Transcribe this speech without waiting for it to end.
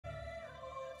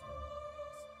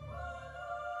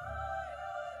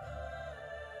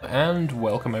And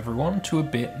welcome everyone to a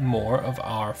bit more of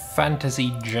our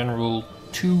Fantasy General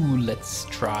 2 Let's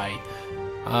Try.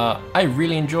 I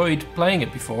really enjoyed playing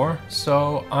it before,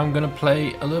 so I'm gonna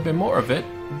play a little bit more of it,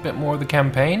 a bit more of the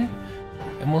campaign,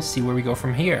 and we'll see where we go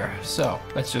from here. So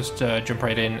let's just jump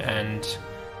right in, and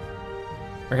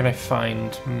where can I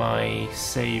find my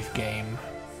save game?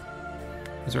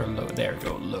 Is there a load? There we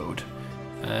go, load.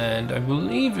 And I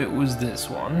believe it was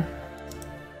this one.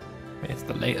 It's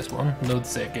the latest one. Load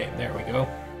save game. There we go.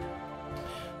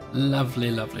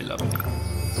 Lovely, lovely, lovely.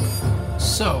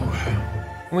 So,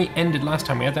 when we ended last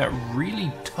time, we had that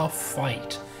really tough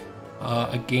fight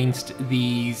against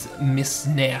these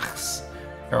Misners.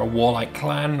 They're a warlike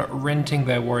clan, renting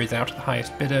their warriors out to the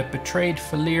highest bidder, betrayed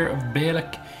Falir of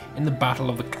Beset in the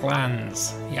Battle of the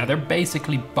Clans. Yeah, they're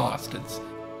basically bastards.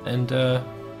 And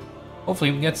hopefully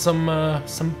we get some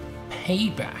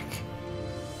payback.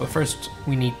 But first,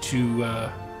 we need to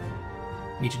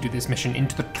do this mission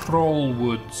into the Troll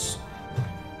Woods.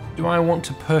 Do I want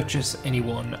to purchase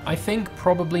anyone? I think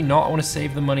probably not. I want to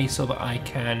save the money so that I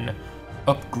can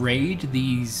upgrade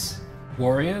these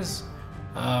warriors.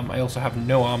 I also have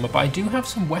no armor, but I do have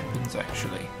some weapons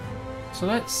actually. So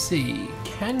let's see.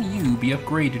 Can you be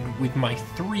upgraded with my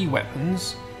 3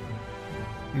 weapons?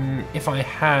 If I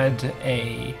had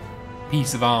a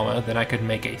piece of armor, then I could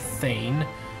make a Thane.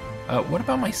 What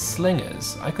about my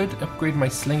slingers? I could upgrade my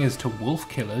slingers to wolf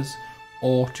killers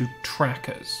or to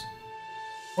trackers.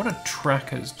 What do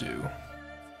trackers do?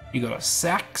 You got a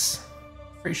sax.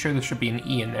 Pretty sure there should be an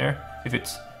E in there if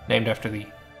it's named after the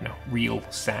real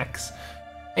sax.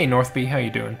 Hey Northby, how you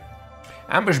doing?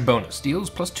 Ambush bonus deals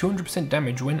plus 200%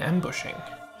 damage when ambushing.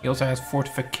 He also has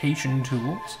fortification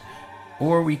tools.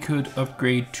 Or we could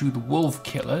upgrade to the wolf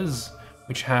killers,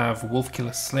 which have wolf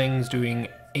killer slings doing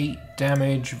 8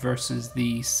 damage versus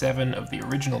the 7 of the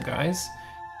original guys.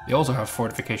 They also have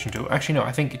fortification tools. Actually, no,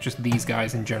 I think just these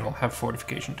guys in general have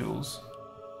fortification tools.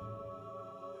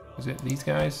 Is it these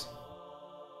guys?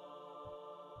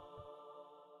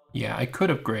 Yeah, I could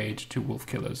upgrade to wolf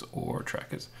killers or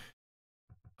trackers.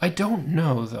 I don't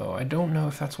know, though. I don't know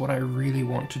if that's what I really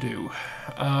want to do.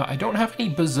 I don't have any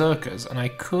berserkers, and I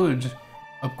could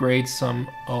upgrade some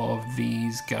of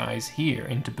these guys here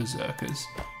into berserkers.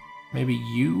 Maybe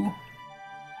you?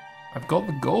 I've got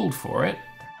the gold for it.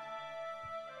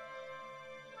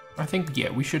 I think, yeah,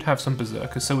 we should have some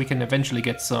berserkers so we can eventually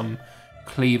get some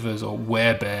cleavers or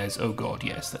werebears. Oh god,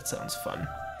 yes, that sounds fun.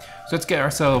 So let's get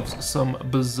ourselves some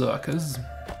berserkers.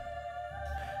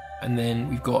 And then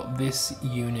we've got this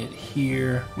unit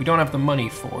here. We don't have the money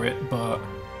for it, but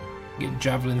get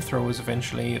javelin throwers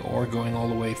eventually, or going all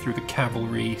the way through the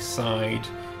cavalry side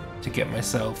to get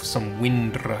myself some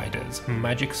wind riders.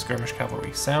 Magic skirmish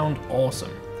cavalry. Sound awesome.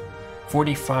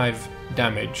 45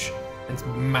 damage. It's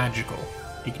magical.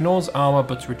 Ignores armor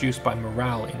but's reduced by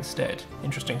morale instead.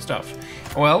 Interesting stuff.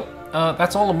 Well,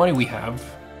 that's all the money we have,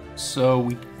 so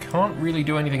we can't really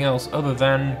do anything else other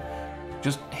than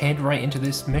just head right into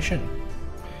this mission.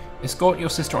 Escort your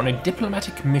sister on a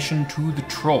diplomatic mission to the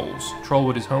Trolls.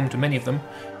 Trollwood is home to many of them,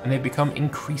 and they've become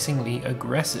increasingly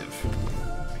aggressive.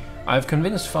 I've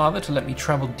convinced Father to let me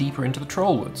travel deeper into the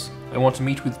Trollwoods. I want to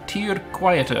meet with Tyr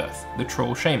Quietearth, the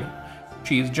Troll Shaman.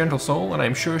 She is a gentle soul, and I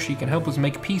am sure she can help us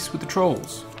make peace with the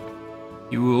Trolls.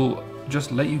 You will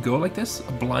just let you go like this?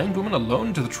 A blind woman alone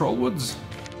into the Trollwoods?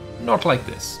 Not like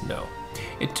this, no.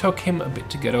 It took him a bit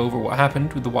to get over what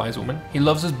happened with the wise woman. He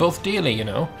loves us both dearly, you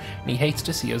know, and he hates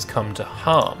to see us come to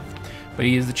harm. But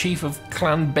he is the chief of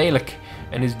Clan Beset,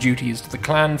 and his duty is to the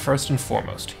clan first and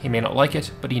foremost. He may not like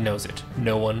it, but he knows it.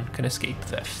 No one can escape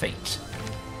their fate.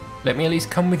 Let me at least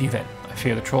come with you then. I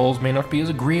fear the trolls may not be as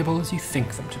agreeable as you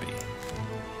think them to be.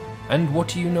 And what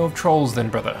do you know of trolls then,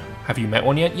 brother? Have you met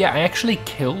one yet? Yeah, I actually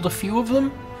killed a few of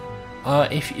them.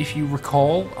 If you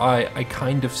recall, I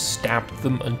kind of stabbed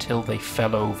them until they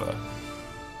fell over.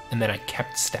 And then I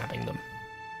kept stabbing them.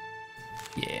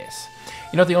 Yes.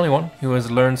 You're not the only one who has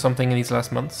learned something in these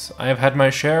last months. I have had my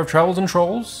share of travels and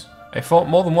trolls. I fought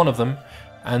more than one of them,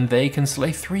 and they can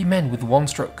slay 3 men with 1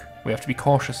 stroke. We have to be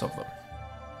cautious of them.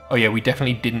 Oh yeah, we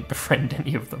definitely didn't befriend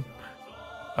any of them.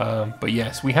 But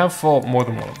yes, we have fought more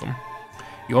than one of them.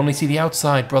 You only see the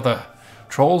outside, brother.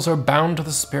 Trolls are bound to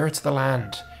the spirits of the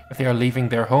land. If they are leaving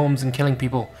their homes and killing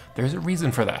people, there's a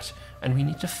reason for that, and we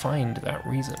need to find that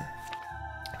reason.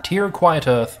 Tyr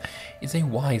Quietearth is a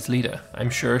wise leader. I'm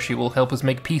sure she will help us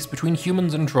make peace between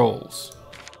humans and trolls.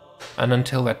 And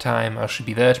until that time, I shall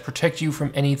be there to protect you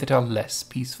from any that are less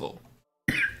peaceful.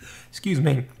 Excuse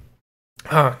me.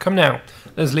 Come now.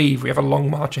 Let's leave. We have a long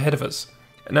march ahead of us.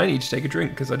 And I need to take a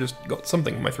drink because I just got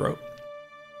something in my throat.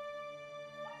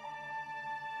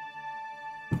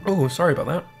 Oh, sorry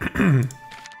about that.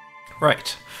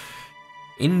 Right.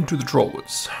 Into the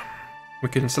Trollwoods. We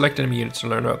can select enemy units to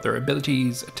learn about their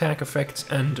abilities, attack effects,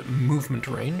 and movement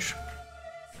range.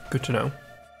 Good to know.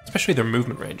 Especially their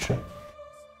movement range.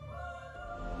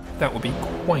 That will be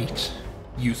quite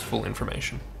useful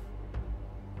information.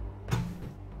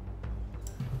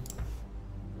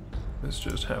 Let's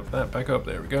just have that back up.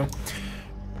 There we go.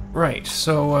 Right,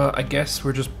 so I guess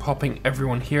we're just popping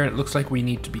everyone here. It looks like we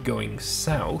need to be going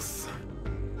south.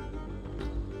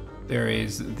 There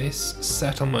is this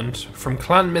settlement from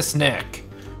Clan Misneck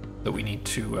that we need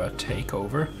to take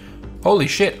over. Holy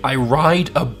shit, I ride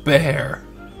a bear!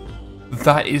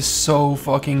 That is so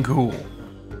fucking cool.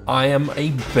 I am a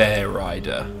bear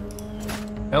rider.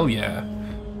 Hell yeah.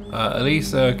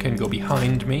 Elisa can go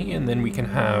behind me, and then we can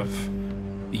have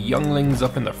the younglings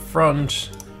up in the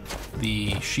front,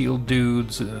 the shield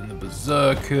dudes, and then the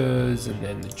berserkers, and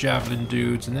then the javelin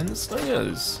dudes, and then the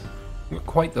slingers. We've got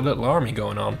quite the little army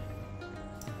going on.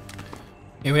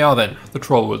 Here we are then. The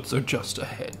Trollwoods are just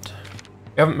ahead.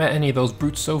 We haven't met any of those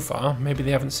brutes so far. Maybe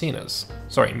they haven't seen us.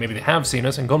 Sorry, maybe they have seen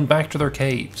us and gone back to their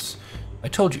caves. I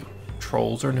told you,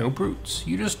 trolls are no brutes.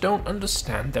 You just don't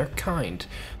understand their kind.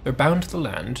 They're bound to the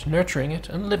land, nurturing it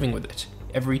and living with it.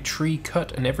 Every tree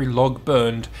cut and every log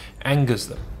burned angers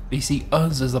them. They see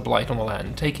us as a blight on the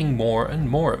land, taking more and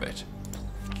more of it.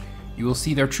 You will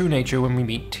see their true nature when we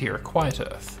meet Tyr Quiet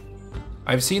Earth.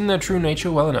 I've seen their true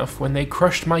nature well enough when they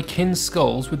crushed my kin's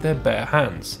skulls with their bare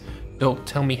hands. Don't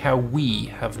tell me how we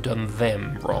have done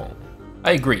them wrong.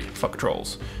 I agree, fuck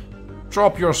trolls.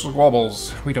 Drop your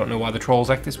squabbles. We don't know why the trolls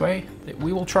act this way.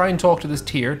 We will try and talk to this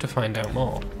Tyr to find out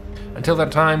more. Until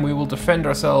that time, we will defend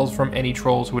ourselves from any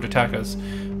trolls who would attack us,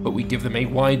 but we give them a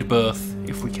wide berth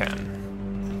if we can.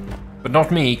 But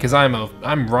not me, because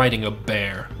I'm riding a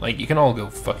bear. Like, you can all go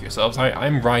fuck yourselves.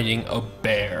 I'm riding a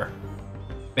bear.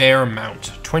 Bear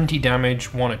mount. 20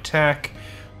 damage, 1 attack,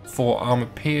 4 armor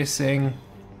piercing.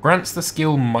 Grants the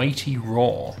skill Mighty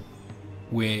Roar,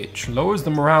 which lowers the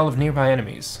morale of nearby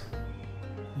enemies.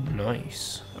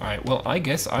 Nice. Alright, well, I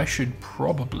guess I should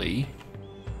probably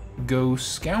go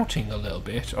scouting a little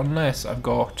bit, unless I've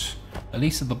got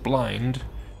Elisa the Blind.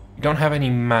 We don't have any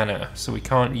mana, so we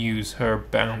can't use her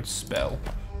bounce spell.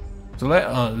 So let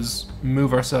us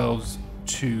move ourselves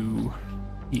to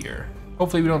here.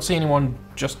 Hopefully we don't see anyone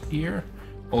just here.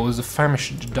 Well, there's a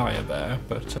famished dire there,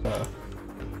 but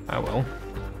oh well.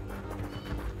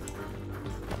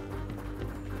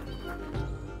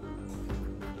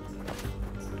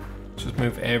 Just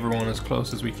move everyone as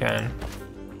close as we can.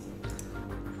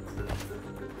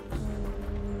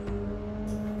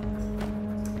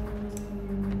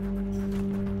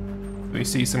 We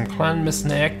see some clan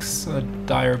misnecks, a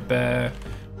dire bear,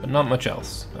 but not much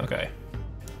else. Okay.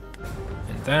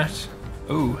 And that...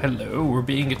 Oh, hello, we're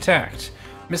being attacked.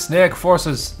 Misneck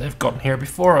forces, they've gotten here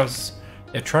before us.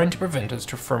 They're trying to prevent us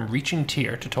from reaching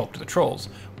Tyr to talk to the trolls.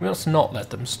 We must not let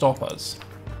them stop us.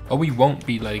 Oh, we won't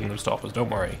be letting them stop us, don't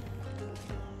worry.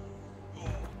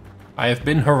 I have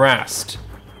been harassed.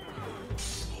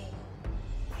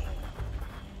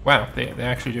 Wow, they're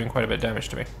actually doing quite a bit of damage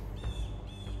to me.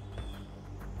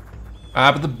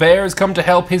 But the bear has come to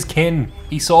help his kin.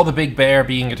 He saw the big bear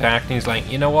being attacked and he's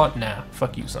like, you know what? Nah,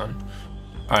 fuck you, son.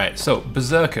 Alright, so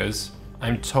berserkers,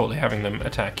 I'm totally having them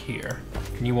attack here.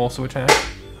 Can you also attack?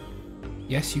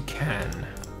 Yes, you can.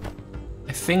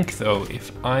 I think, though,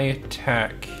 if I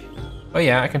attack... Oh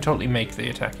yeah, I can totally make the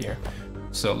attack here.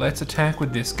 So let's attack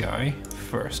with this guy,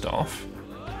 first off.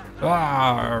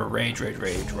 Ah, rage, rage,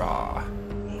 rage, rah.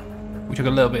 We took a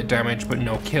little bit of damage, but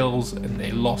no kills, and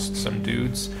they lost some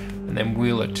dudes. And then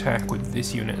we'll attack with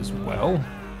this unit as well.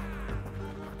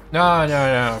 No,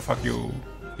 no, no, fuck you.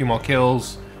 A few more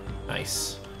kills.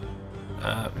 Nice.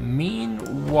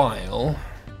 Meanwhile,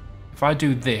 if I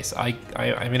do this,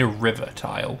 I'm in a river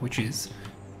tile, which is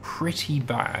pretty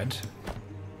bad.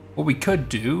 What we could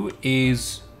do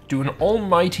is do an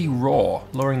almighty roar,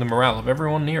 lowering the morale of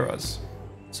everyone near us.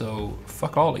 So,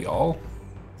 fuck all of y'all.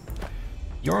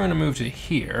 You're gonna move to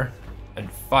here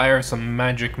and fire some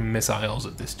magic missiles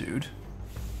at this dude.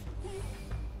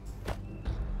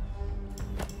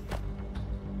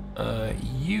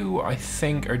 You, I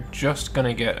think, are just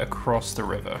gonna get across the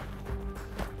river.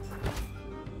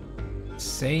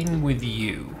 Same with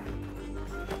you.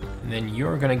 And then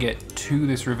you're gonna get to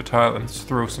this river tile and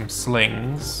throw some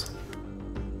slings.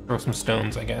 Throw some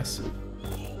stones, I guess.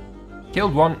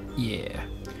 Killed one, yeah.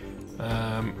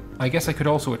 I guess I could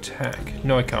also attack.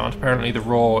 No, I can't. Apparently the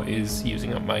roar is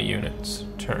using up my unit's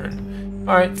turn.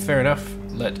 Alright, fair enough.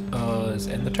 Let us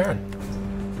end the turn.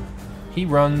 He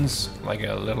runs like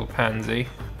a little pansy.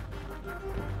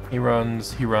 He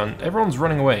runs, he runs. Everyone's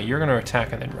running away. You're gonna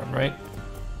attack and then run, right?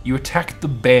 You attacked the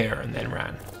bear and then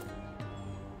ran.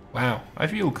 Wow, I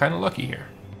feel kind of lucky here.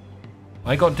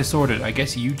 I got disordered. I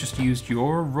guess you just used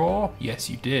your raw? Yes,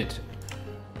 you did.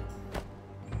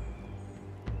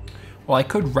 Well, I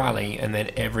could rally and then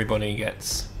everybody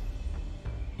gets,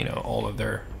 you know, all of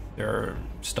their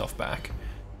stuff back.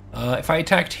 If I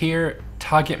attacked here,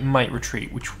 target might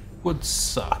retreat, which would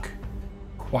suck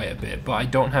quite a bit, but I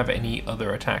don't have any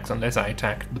other attacks unless I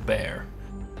attack the bear.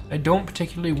 I don't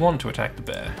particularly want to attack the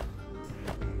bear.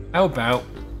 How about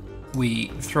we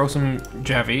throw some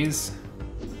javies,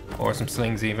 or some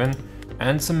slings even,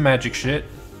 and some magic shit,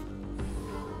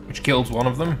 which kills one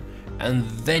of them, and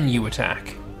then you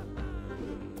attack.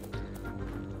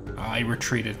 I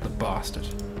retreated, the bastard.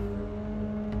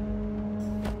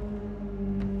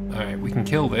 Alright, we can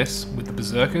kill this with the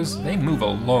berserkers. They move a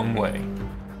long way,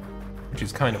 which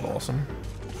is kind of awesome.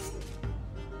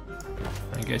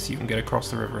 I guess you can get across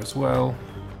the river as well.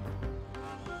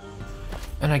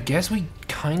 And I guess we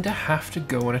kinda have to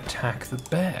go and attack the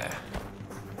bear.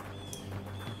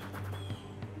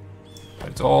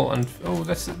 It's all oh,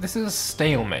 this is a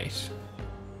stalemate.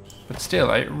 But still,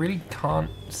 I really can't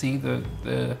see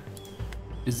the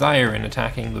desire in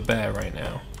attacking the bear right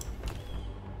now.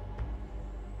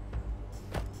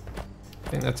 I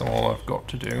think that's all I've got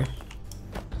to do.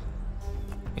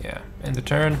 Yeah, end the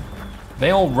turn. They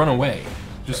all run away.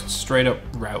 Just straight up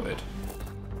routed.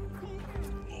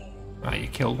 Ah, you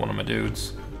killed one of my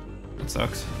dudes. That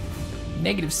sucks.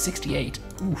 Negative 68.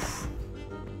 Oof.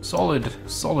 Solid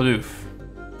oof.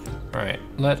 Alright,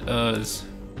 let us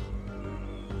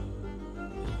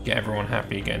get everyone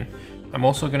happy again. I'm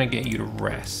also gonna get you to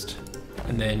rest.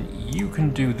 And then you can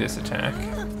do this attack.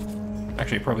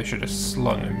 Actually, I probably should have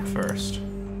slung him first.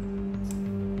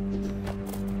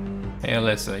 Hey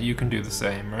Alyssa, you can do the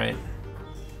same, right?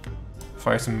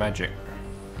 Fire some magic.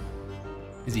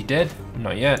 Is he dead?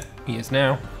 Not yet. He is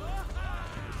now.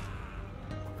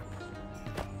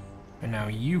 And now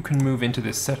you can move into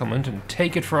this settlement and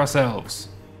take it for ourselves.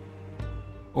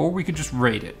 Or we could just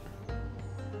raid it.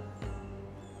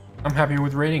 I'm happier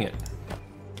with raiding it.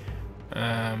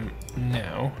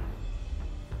 Now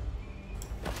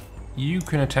you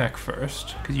can attack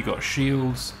first, because you got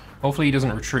shields. Hopefully he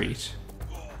doesn't retreat.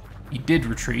 He did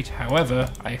retreat, however,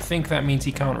 I think that means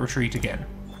he can't retreat again.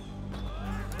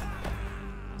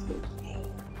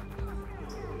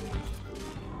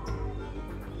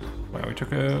 Wow, we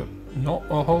took not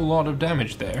a whole lot of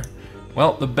damage there.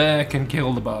 Well, the bear can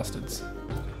kill the bastards.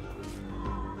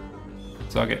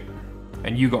 Suck it.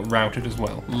 And you got routed as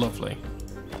well. Lovely.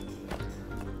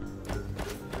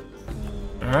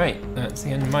 Alright, that's the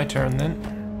end of my turn then.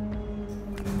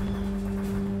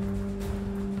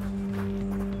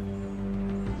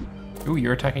 Ooh,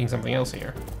 you're attacking something else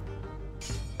here.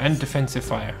 And defensive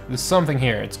fire. There's something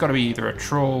here. It's got to be either a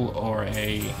troll or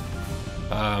a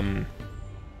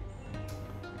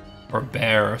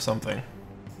bear or something.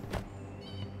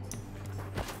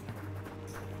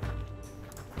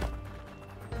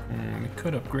 We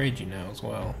could upgrade you now as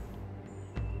well.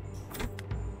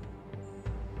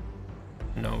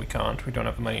 No, we can't. We don't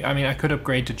have the money. I mean, I could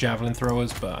upgrade to javelin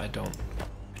throwers, but I don't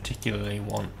particularly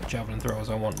want javelin throwers.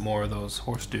 I want more of those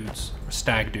horse dudes, or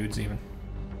stag dudes even.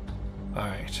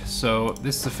 Alright, so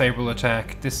this is a favorable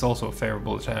attack. This is also a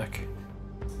favorable attack.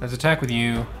 Let's attack with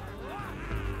you.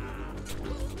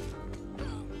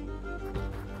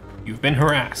 You've been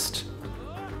harassed.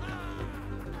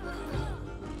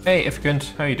 Hey,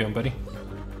 Ificant, how you doing, buddy?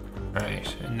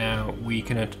 Alright, and now we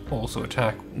can also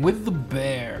attack with the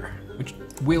bear, which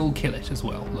will kill it as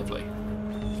well. Lovely.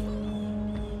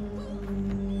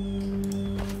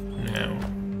 Now,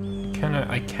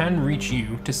 I can reach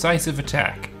you. Decisive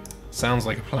attack. Sounds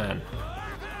like a plan.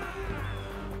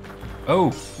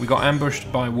 Oh, we got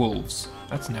ambushed by wolves.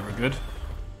 That's never good.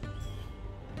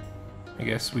 I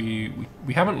guess we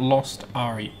haven't lost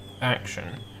our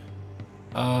action.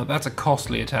 That's a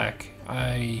costly attack.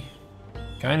 I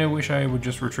kind of wish I would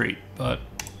just retreat, but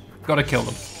gotta kill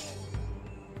them.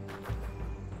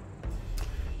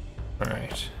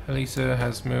 Alright, Elisa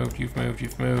has moved, you've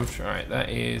moved. Alright, that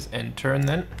is end turn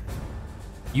then.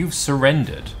 You've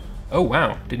surrendered. Oh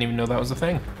wow, didn't even know that was a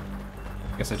thing.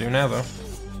 Guess I do now though.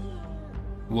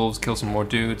 Wolves kill some more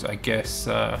dudes, I guess.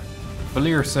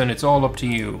 Valirson, it's all up to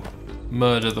you.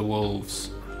 Murder the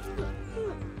wolves.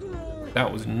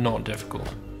 That was not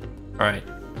difficult. Alright.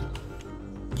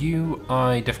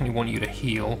 I definitely want you to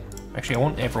heal. Actually, I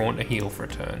want everyone to heal for a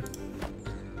turn.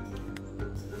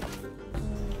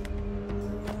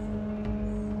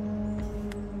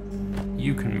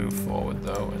 You can move forward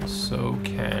though, and so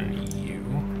can you.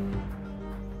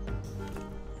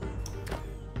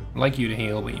 like you to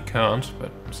heal, but you can't,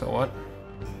 but so what?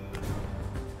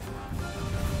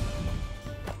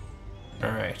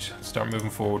 Alright, start moving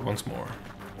forward once more.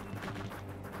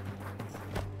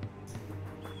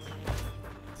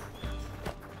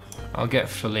 I'll get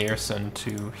Slytherine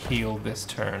to heal this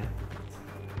turn.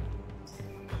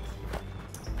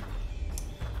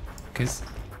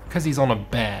 Because he's on a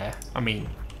bear, I mean,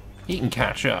 he can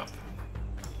catch up.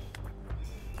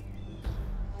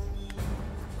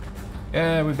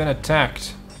 Yeah, we've been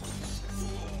attacked.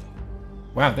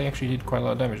 Wow, they actually did quite a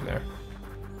lot of damage there.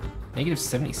 Negative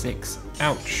 76.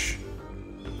 Ouch.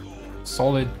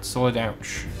 Solid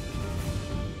ouch.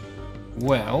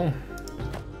 Well,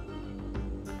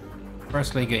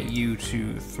 firstly get you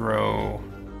to throw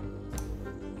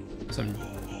some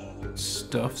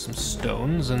stuff, some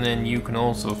stones, and then you can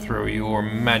also throw your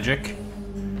magic,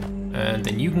 and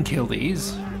then you can kill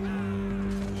these.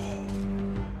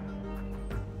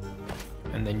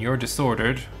 And then you're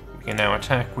disordered. We can now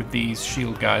attack with these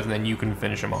shield guys, and then you can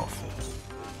finish them off.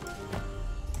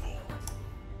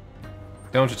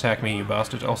 Don't attack me, you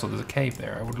bastard. Also, there's a cave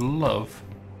there. I would love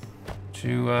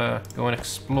to go and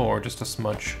explore just a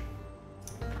smudge.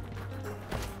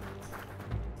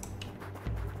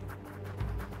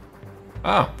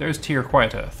 Ah, there's Tier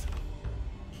Quiet Earth.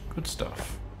 Good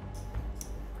stuff.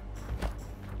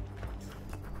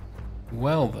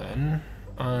 Well then,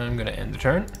 I'm gonna end the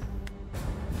turn.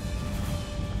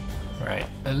 Right,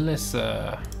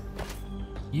 Alyssa,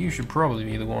 you should probably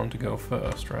be the one to go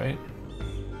first, right?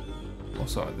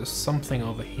 Also, there's something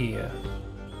over here.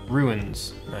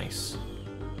 Ruins, nice.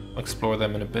 I'll explore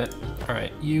them in a bit.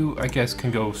 Alright, you, I guess,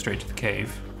 can go straight to the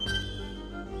cave.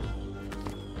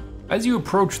 As you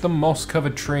approach the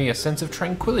moss-covered tree, a sense of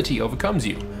tranquility overcomes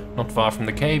you. Not far from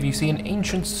the cave, you see an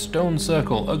ancient stone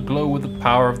circle aglow with the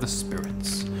power of the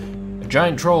spirits. A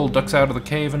giant troll ducks out of the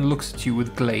cave and looks at you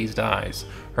with glazed eyes.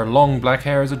 Her long black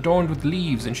hair is adorned with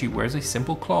leaves, and she wears a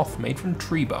simple cloth made from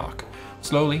tree bark.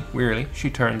 Slowly, wearily, she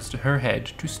turns to her head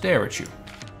to stare at you.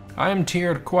 I am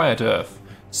Tier Quiet Earth,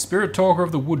 spirit talker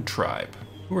of the Wood Tribe.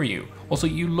 Who are you? Also,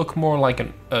 you look more like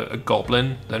a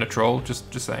goblin than a troll,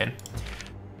 just saying.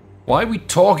 Why are we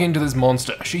talking to this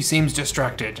monster? She seems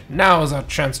distracted. Now is our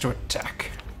chance to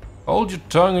attack. Hold your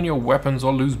tongue and your weapons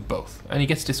or lose both. And he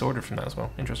gets disordered from that as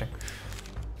well. Interesting.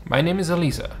 My name is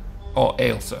Elisa. Or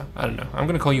Ailsa. I don't know. I'm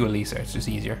going to call you Elisa. It's just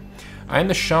easier. I am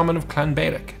the shaman of Clan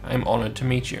Balak. I am honored to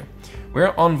meet you. We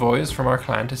are envoys from our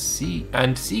clan to seek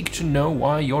to know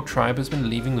why your tribe has been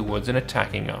leaving the woods and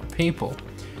attacking our people.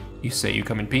 You say you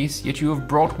come in peace, yet you have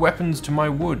brought weapons to my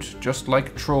wood, just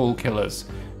like troll killers.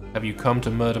 Have you come to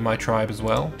murder my tribe as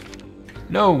well?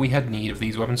 No, we had need of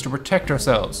these weapons to protect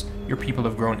ourselves. Your people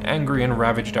have grown angry and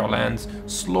ravaged our lands,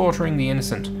 slaughtering the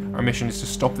innocent. Our mission is to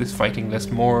stop this fighting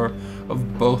lest more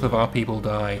of both of our people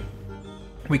die.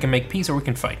 We can make peace or we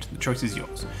can fight. The choice is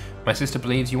yours. My sister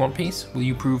believes you want peace. Will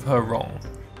you prove her wrong?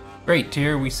 Great,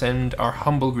 Tyr. We send our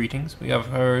humble greetings. We have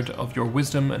heard of your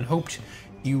wisdom and hoped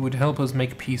you would help us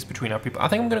make peace between our people. I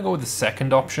think I'm going to go with the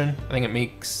second option. I think it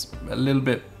makes a little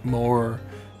bit more,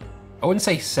 I wouldn't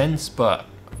say sense, but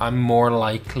I'm more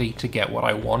likely to get what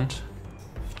I want.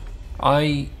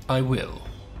 I will.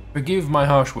 Forgive my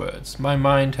harsh words. My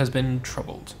mind has been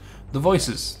troubled. The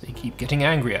voices, they keep getting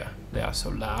angrier. They are so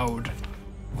loud.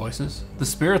 Voices? The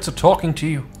spirits are talking to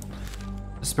you.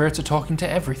 The spirits are talking to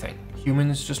everything.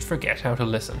 Humans just forget how to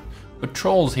listen. But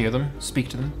trolls hear them, speak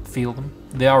to them, feel them.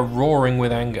 They are roaring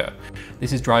with anger.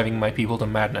 This is driving my people to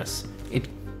madness. It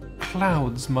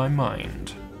clouds my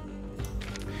mind.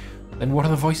 Then what are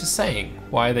the voices saying?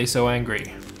 Why are they so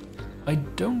angry? I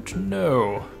don't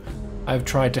know. I've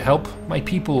tried to help my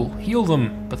people, heal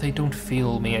them, but they don't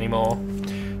feel me anymore.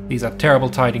 These are terrible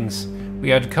tidings. We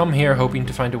had come here hoping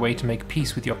to find a way to make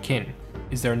peace with your kin.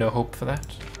 Is there no hope for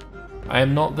that? I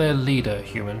am not their leader,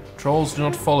 human. Trolls do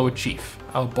not follow a chief.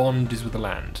 Our bond is with the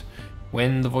land.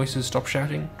 When the voices stop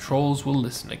shouting, trolls will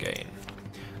listen again.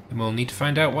 Then we'll need to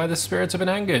find out why the spirits have been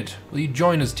angered. Will you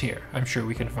join us, Tyr? I'm sure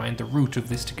we can find the root of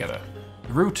this together.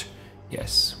 The root?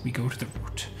 Yes, we go to the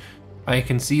root. I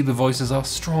can see the voices are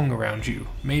strong around you.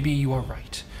 Maybe you are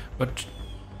right. But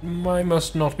I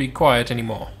must not be quiet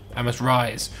anymore. I must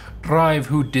rise. Drive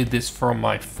who did this from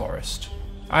my forest.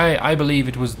 I believe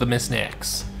it was the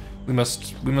Misnecks. We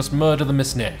must murder the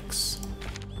Misnecks.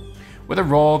 With a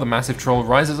roar, the massive troll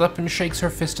rises up and shakes her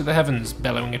fist to the heavens,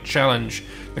 bellowing a challenge.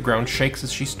 The ground shakes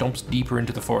as she stomps deeper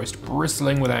into the forest,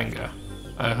 bristling with anger.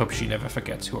 I hope she never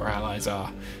forgets who our allies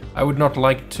are. I would not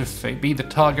like to be the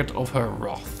target of her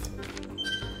wrath.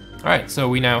 Alright, so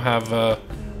we now have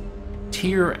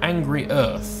Tyr Angry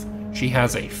Earth. She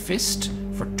has a fist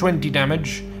for 20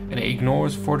 damage, and it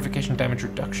ignores fortification damage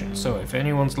reduction. So if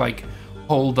anyone's like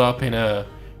holed up in a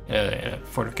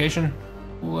fortification,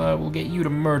 we'll get you to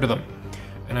murder them.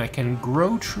 And I can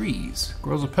grow trees.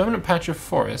 Grows a permanent patch of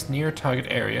forest near a target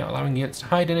area, allowing units to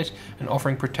hide in it and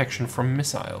offering protection from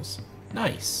missiles.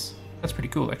 Nice. That's pretty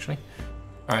cool, actually.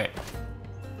 Alright.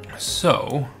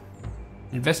 So,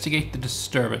 investigate the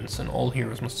disturbance and all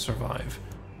heroes must survive.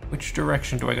 Which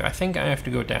direction do I go? I think I have to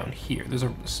go down here. There's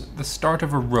the start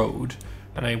of a road,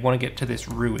 and I want to get to this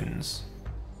ruins.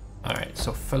 Alright,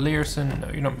 so Slytherine, no,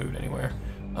 you're not moving anywhere.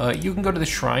 You can go to the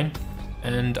shrine,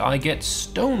 and I get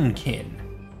Stonekin.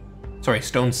 Sorry,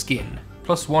 Stone Skin.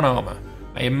 +1 armor.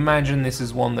 I imagine this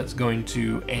is one that's going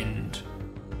to end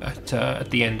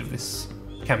at the end of this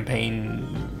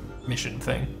campaign mission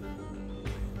thing.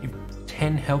 You've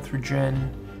 10 health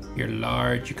regen. You're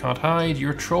large. You can't hide.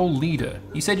 You're a troll leader.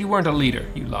 You said you weren't a leader.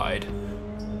 You lied.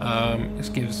 This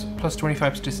gives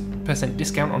 +25%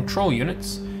 discount on troll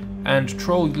units, and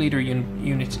troll leader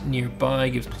unit nearby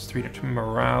gives +3 to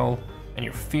morale. And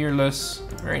you're fearless.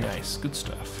 Very nice. Good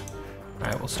stuff.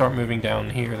 Alright, we'll start moving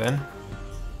down here then.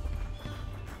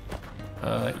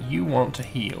 You want to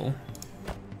heal.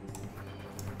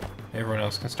 Everyone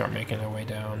else can start making their way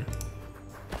down.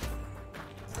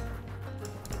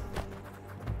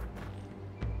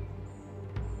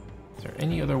 Is there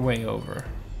any other way over?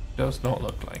 Does not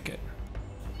look like it.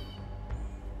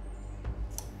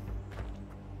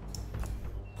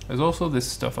 There's also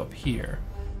this stuff up here.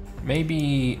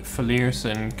 Maybe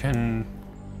Slytherine can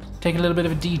take a little bit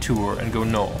of a detour and go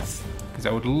north, because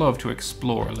I would love to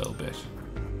explore a little bit.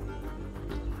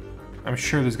 I'm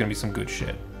sure there's going to be some good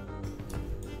shit.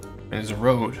 And there's a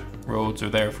road. Roads are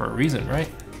there for a reason, right?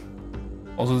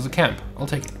 Also, there's a camp. I'll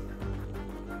take it.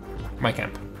 My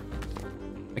camp.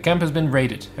 The camp has been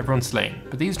raided, everyone slain,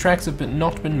 but these tracks have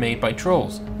not been made by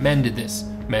trolls. Men did this.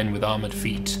 Men with armored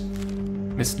feet.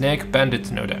 Misnag bandits,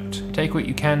 no doubt. Take what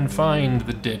you can find,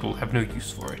 the dead will have no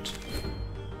use for it.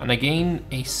 And I gain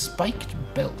a spiked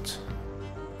belt.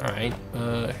 Alright,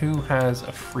 who has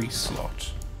a free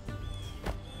slot?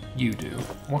 You do.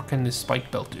 What can this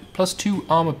spiked belt do? +2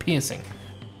 armor piercing.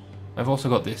 I've also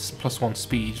got this +1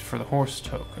 speed for the horse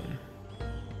token.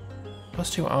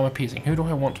 +2 armor piercing. Who do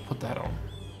I want to put that on?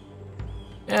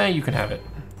 Yeah, you can have it.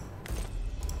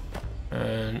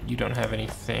 And you don't have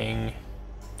anything.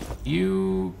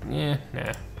 You... yeah,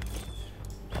 nah.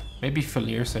 Maybe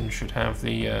Slytherine should have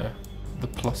the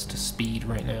plus to speed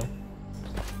right now.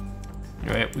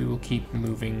 Alright, we will keep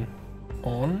moving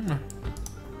on.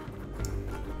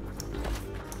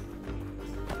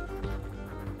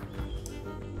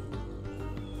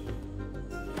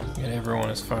 Get everyone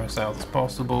as far south as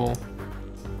possible.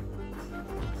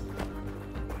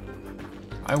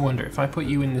 I wonder, if I put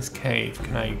you in this cave,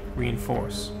 can I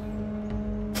reinforce?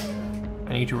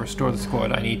 I need to restore the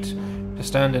squad. I need to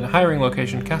stand in a hiring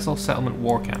location, castle, settlement,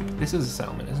 war camp. This is a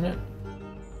settlement, isn't it?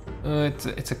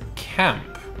 It's a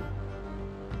camp.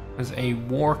 Does a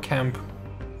war camp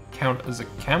count as a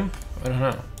camp? I don't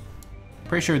know.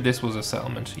 Pretty sure this was a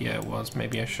settlement. Yeah, it was.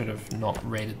 Maybe I should have not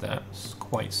raided that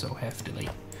quite so heftily.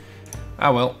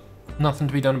 Ah well, nothing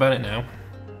to be done about it now.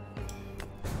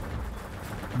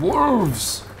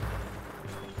 Wolves!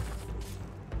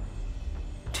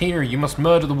 Tyr, you must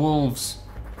murder the wolves.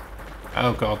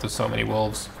 Oh god, there's so many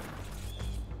wolves.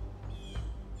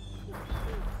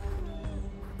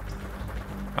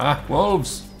 Ah,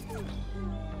 wolves!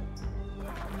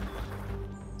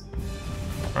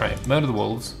 Alright, murder the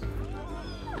wolves.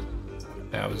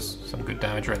 That was some good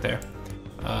damage right there.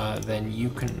 Then you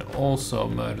can also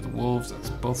murder the wolves. That's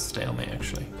both stalemate,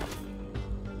 actually.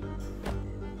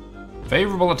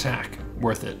 Favorable attack.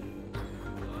 Worth it.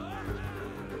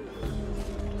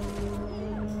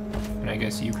 And I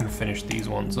guess you can finish these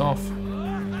ones off.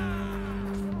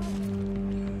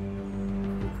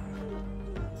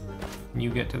 Can you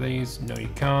get to these? No, you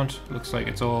can't. Looks like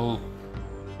it's all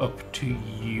up to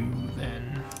you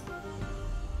then.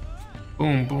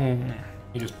 Boom, boom.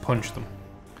 You just punch them.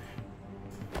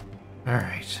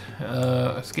 Alright,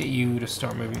 let's get you to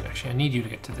start moving. Actually, I need you to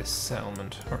get to this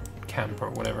settlement, or camp, or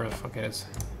whatever the fuck it is.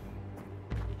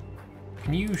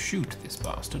 Can you shoot this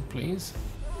bastard, please?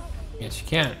 Yes, you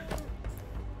can.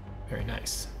 Very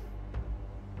nice.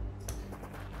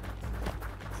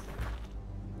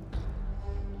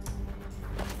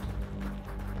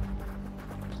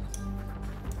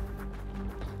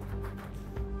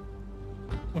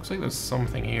 Looks like there's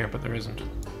something here, but there isn't.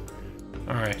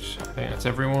 Alright, I think that's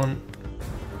everyone.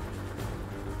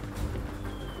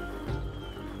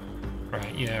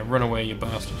 Right, yeah, run away, you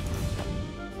bastard.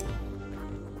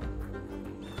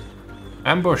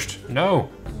 Ambushed! No!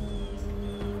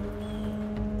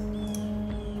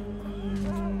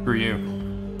 Screw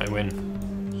you. I win.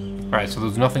 Alright, so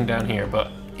there's nothing down here,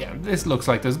 but yeah, this looks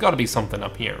like there's got to be something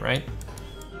up here, right?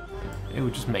 It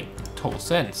would just make total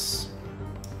sense.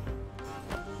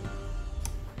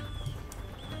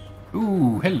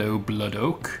 Ooh, hello, Blood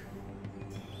Oak.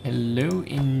 Hello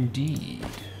indeed.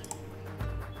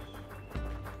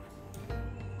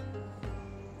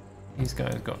 These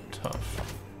guys got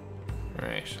tough.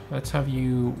 Right, let's have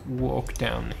you walk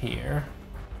down here.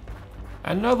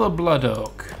 Another Blood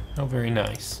Oak. Oh, very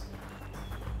nice.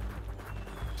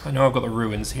 I know I've got the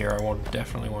ruins here. I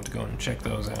definitely want to go and check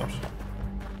those out.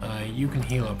 You can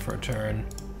heal up for a turn.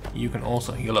 You can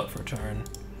also heal up for a turn.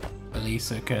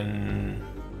 Elisa can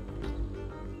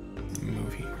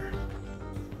move here.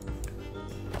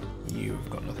 You've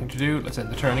got nothing to do. Let's end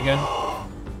the turn again.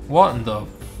 What in the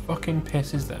fucking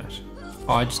piss is that?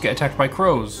 Oh, I just get attacked by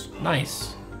crows.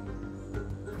 Nice.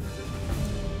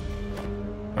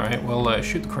 Alright, well,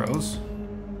 shoot the crows.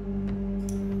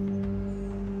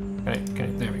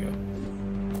 There we go.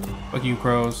 Fuck you,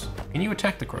 crows. Can you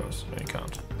attack the crows? No, you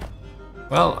can't.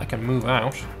 Well, I can move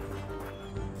out.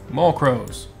 More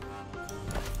crows.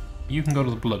 You can go to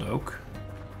the Blood Oak.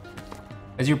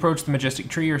 As you approach the majestic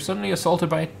tree, you're suddenly assaulted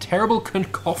by a terrible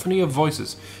cacophony of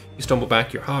voices. You stumble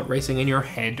back, your heart racing and your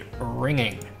head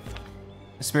ringing.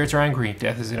 The spirits are angry.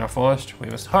 Death is in our forest. We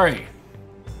must hurry.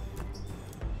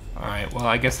 Alright, well,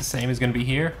 I guess the same is going to be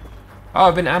here. Oh,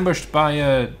 I've been ambushed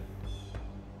by,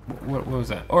 what was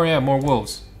that? Oh, yeah, more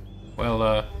wolves.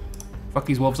 Well, fuck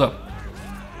these wolves up.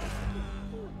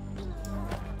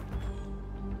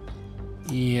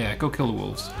 Yeah, go kill the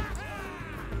wolves.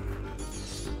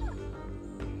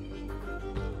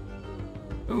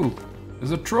 Ooh,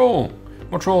 there's a troll.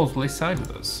 More trolls, will they side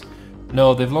with us?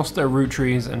 No, they've lost their root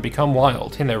trees and become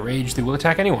wild. In their rage, they will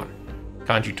attack anyone.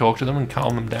 Can't you talk to them and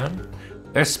calm them down?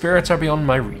 Their spirits are beyond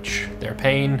my reach. Their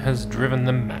pain has driven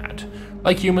them mad.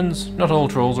 Like humans, not all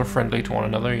trolls are friendly to one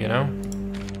another, you know?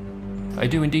 I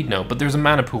do indeed know, but there's a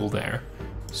mana pool there.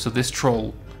 So this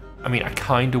troll, I mean, I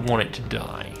kind of want it to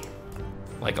die.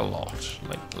 Like a lot.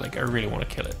 Like I really want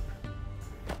to kill it.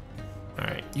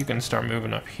 Alright, you can start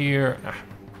moving up here.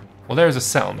 Well, there's a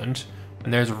settlement,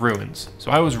 and there's ruins.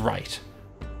 So I was right.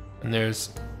 And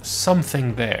there's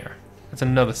something there. That's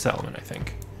another settlement, I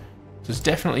think. So it's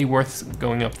definitely worth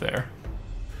going up there.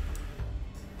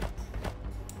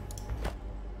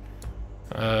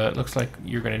 It looks like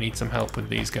you're going to need some help with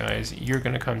these guys. You're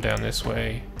going to come down this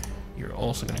way. You're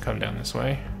also going to come down this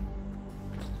way.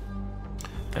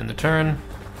 And the turn.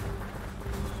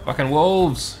 Fucking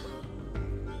wolves.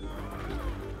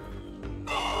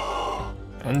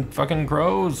 And fucking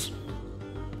crows.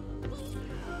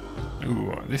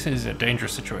 Ooh, this is a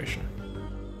dangerous situation.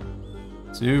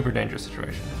 Super dangerous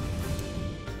situation.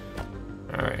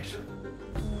 Alright.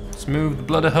 Let's move the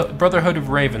Brotherhood of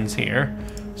Ravens here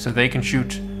so they can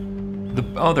shoot the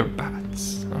other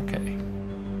bats. Okay.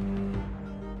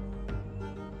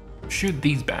 Shoot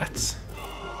these bats.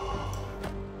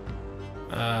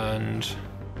 And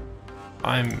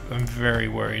I'm very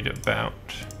worried about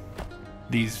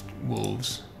these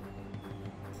wolves.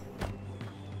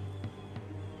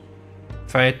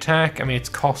 If I attack, I mean, it's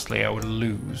costly, I would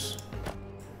lose.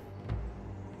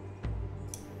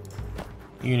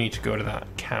 You need to go to that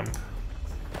camp.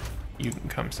 You can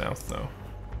come south, though.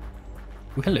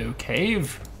 Ooh, hello,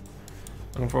 cave.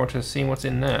 Looking forward to seeing what's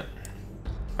in that.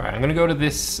 Alright, I'm gonna go to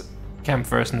this camp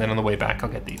first, and then on the way back, I'll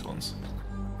get these ones.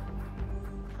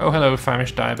 Oh, hello,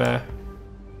 famished die bear.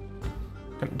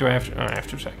 Do I have to? Oh, I have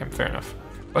to attack him. Fair enough.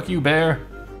 Fuck you, bear.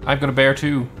 I've got a bear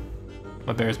too.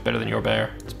 My bear is better than your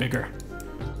bear. It's bigger.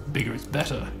 Bigger is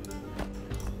better.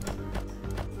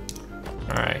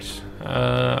 Alright.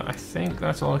 I think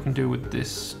that's all I can do with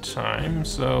this time,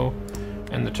 so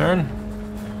end the turn.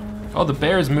 Oh, the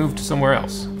bear has moved somewhere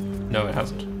else. No, it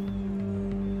hasn't.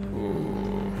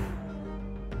 Ooh.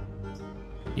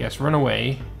 Yes, run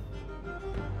away.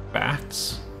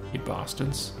 Bats. You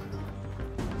bastards.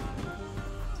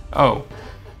 Oh,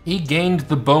 he gained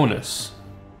the bonus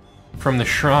from the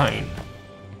shrine.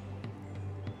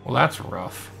 Well, that's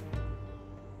rough.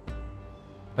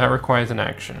 That requires an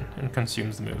action and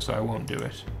consumes the move, so I won't do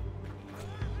it.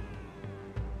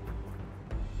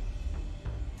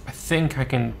 I think I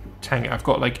can tank it. I've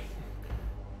got like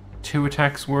 2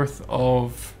 attacks worth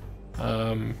of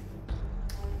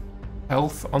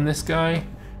health on this guy,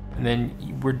 and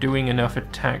then we're doing enough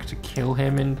attack to kill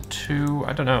him in 2.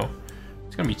 I don't know.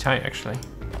 It's gonna be tight, actually.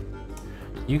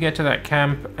 You get to that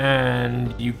camp,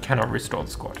 and you cannot restore the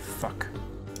squad. Fuck.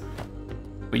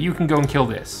 But you can go and kill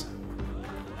this.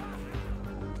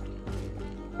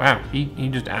 Wow, he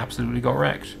just absolutely got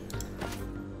wrecked.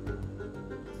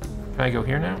 Can I go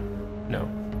here now? No.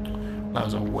 That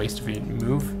was a waste of a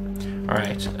move.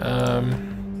 Alright,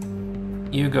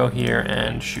 you go here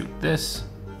and shoot this.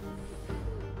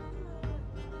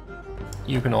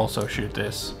 You can also shoot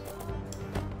this.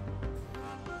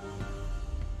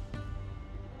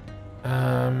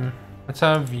 Let's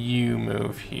have you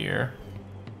move here.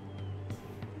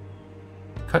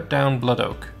 Cut down blood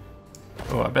oak.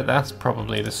 Oh, I bet that's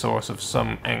probably the source of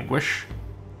some anguish.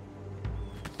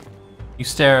 You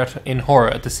stare in horror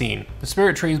at the scene. The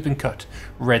spirit tree has been cut,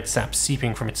 red sap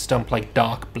seeping from its stump like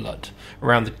dark blood.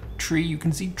 Around the tree you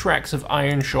can see tracks of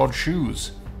iron-shod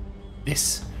shoes.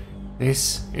 This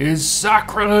is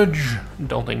sacrilege!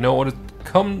 Don't they know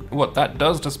what that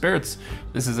does to spirits?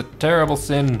 This is a terrible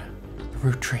sin. The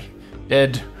root tree,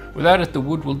 dead. Without it the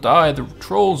wood will die, the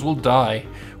trolls will die.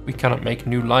 We cannot make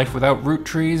new life without root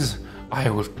trees.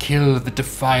 I will kill the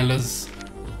defilers.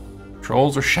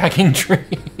 Trolls are shagging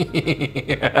tree.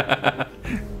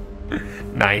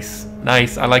 Nice,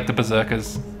 nice. I like the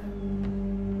berserkers.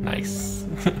 Nice.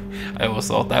 I always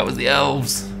thought that was the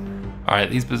elves. Alright,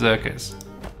 these berserkers.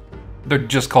 They're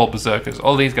just called berserkers.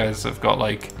 All these guys have got,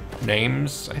 like,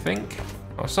 names, I think.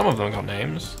 Oh, some of them got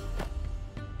names.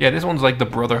 Yeah, this one's like the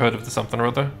Brotherhood of the something or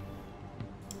other.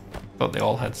 Thought they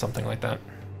all had something like that.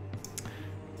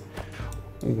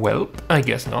 Welp, I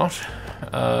guess not.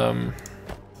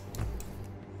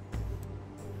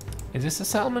 Is this a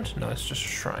settlement? No, it's just a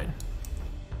shrine.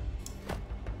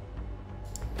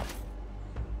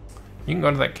 You can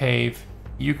go to that cave.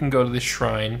 You can go to this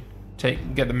shrine.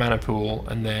 Get the mana pool,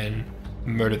 and then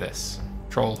murder this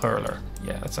troll hurler.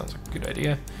 Yeah, that sounds like a good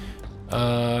idea.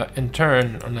 In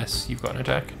turn, unless you've got an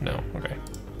attack. No, okay.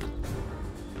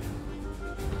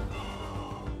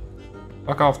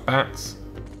 Fuck off, bats.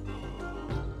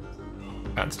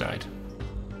 Bats died.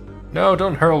 No,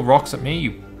 don't hurl rocks at me,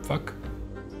 you fuck.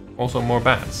 Also more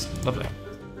bats. Lovely.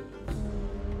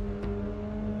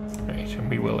 Right, and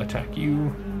we will attack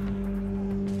you.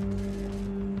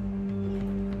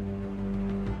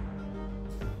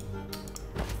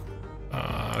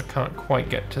 I can't quite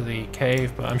get to the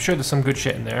cave, but I'm sure there's some good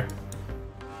shit in there.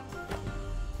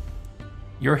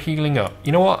 You're healing up.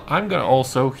 You know what? I'm gonna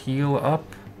also heal up.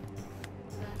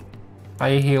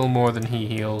 I heal more than he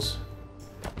heals.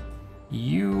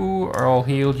 You are all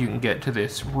healed. You can get to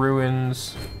this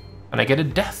ruins. And I get a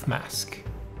death mask.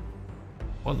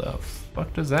 What the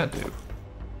fuck does that do?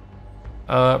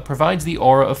 Provides the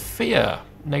aura of fear.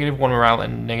 -1 morale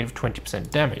and -20%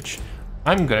 damage.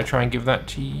 I'm gonna try and give that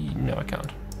to you. No, I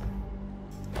can't.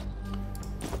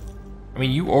 I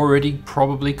mean, you already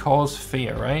probably cause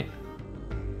fear, right?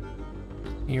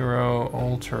 Hero,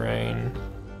 all terrain.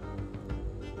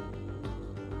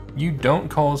 You don't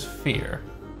cause fear.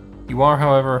 You are,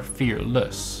 however,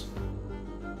 fearless.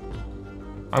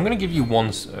 I'm gonna give you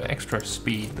one extra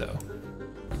speed, though.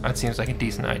 That seems like a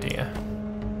decent idea.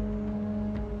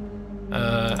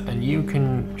 And you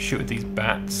can shoot at these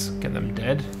bats, get them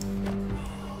dead.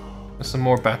 There's some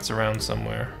more bats around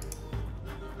somewhere.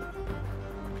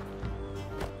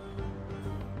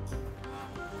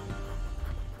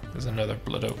 There's another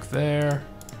blood oak there.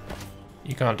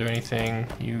 You can't do anything.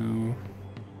 You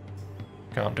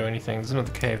can't do anything. There's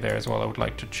another cave there as well I would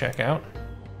like to check out.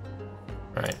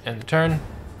 Right, end the turn.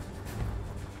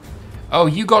 Oh,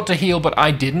 you got to heal, but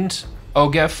I didn't? Oh,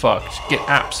 get fucked. Get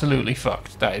absolutely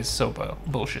fucked. That is so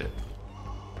bullshit.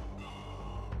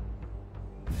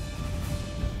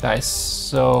 That is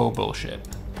so bullshit.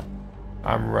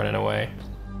 I'm running away.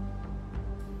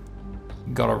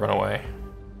 Gotta run away.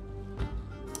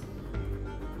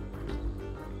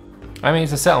 I mean,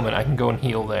 it's a settlement. I can go and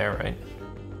heal there, right?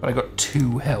 But I got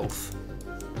 2 health.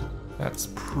 That's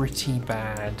pretty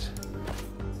bad.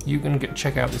 You can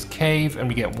check out this cave, and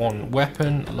we get 1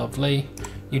 weapon. Lovely.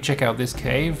 You check out this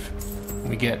cave.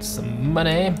 We get some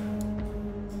money.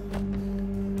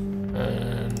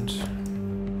 And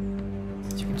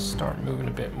you can start moving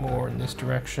a bit more in this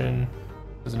direction.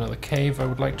 There's another cave I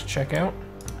would like to check out.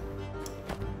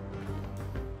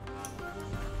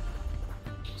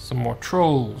 Some more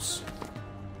trolls.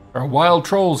 There are wild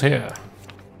trolls here.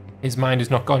 His mind is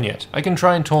not gone yet. I can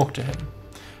try and talk to him.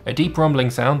 A deep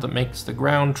rumbling sound that makes the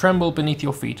ground tremble beneath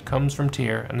your feet comes from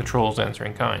Tyr, and the trolls answer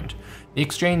in kind. The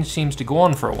exchange seems to go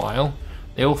on for a while.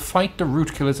 They will fight the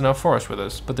root killers in our forest with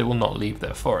us, but they will not leave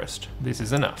their forest. This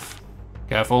is enough.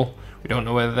 Careful, we don't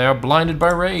know whether they are blinded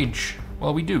by rage.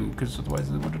 Well, we do, because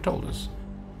otherwise they would have told us.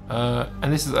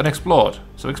 And this is unexplored,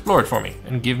 so explore it for me,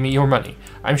 and give me your money.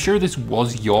 I'm sure this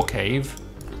was your cave,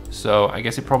 so I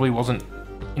guess it probably wasn't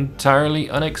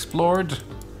entirely unexplored.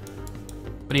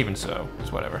 But even so,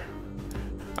 it's whatever.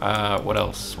 What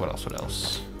else? What else? What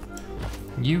else?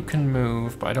 You can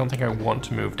move, but I don't think I want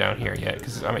to move down here yet,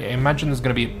 because I mean, I imagine there's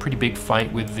going to be a pretty big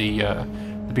fight with the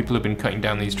people who've been cutting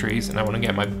down these trees, and I want to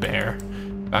get my bear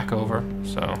back over,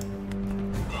 so...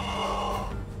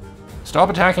 Stop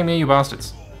attacking me, you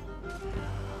bastards!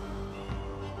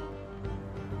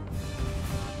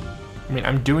 I mean,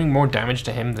 I'm doing more damage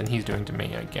to him than he's doing to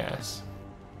me, I guess.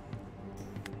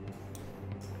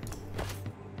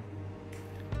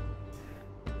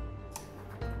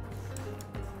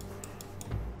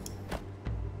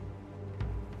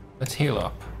 Let's heal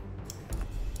up.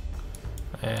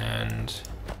 And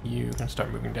you can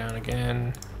start moving down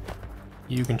again.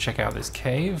 You can check out this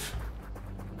cave.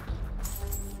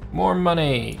 More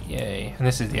money! Yay. And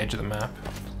this is the edge of the map.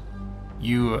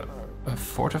 You are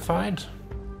fortified?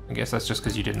 I guess that's just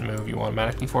because you didn't move, you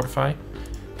automatically fortify.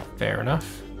 Fair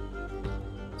enough.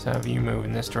 So have you move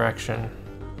in this direction.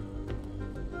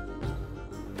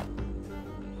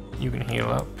 You can heal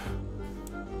up.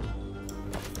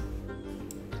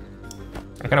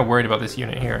 I'm kind of worried about this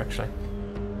unit here, actually.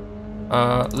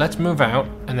 Let's move out,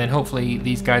 and then hopefully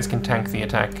these guys can tank the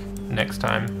attack next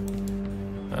time.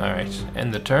 Alright,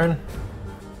 end the turn.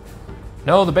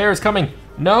 No, the bear is coming!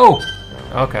 No!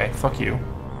 Okay, fuck you.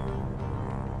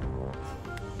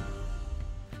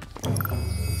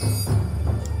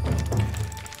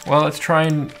 Well, let's try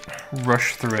and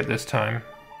rush through it this time.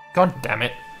 God damn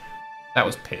it. That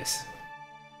was piss.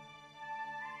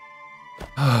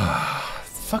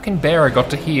 Fucking bear got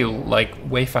to heal, like,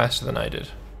 way faster than I did.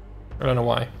 I don't know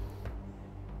why.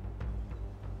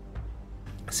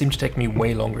 It seemed to take me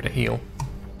way longer to heal.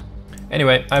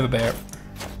 Anyway, I have a bear.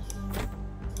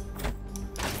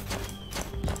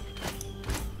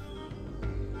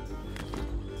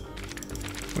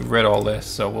 We've read all this,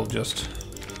 so we'll just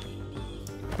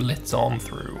blitz on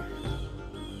through.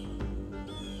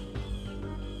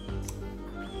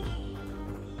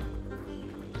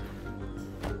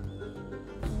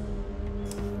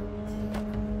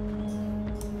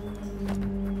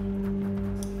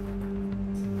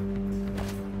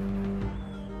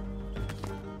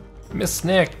 Miss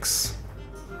Snicks!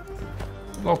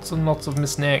 Lots and lots of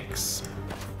Miss Snicks.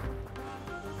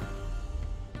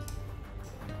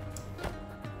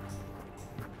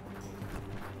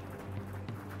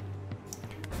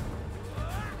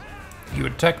 You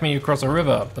attack me across a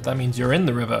river, but that means you're in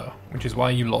the river, which is why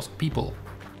you lost people.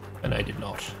 And I did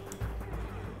not.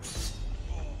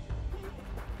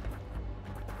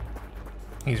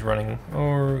 He's running,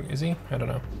 or is he? I don't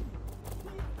know.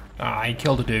 Ah, he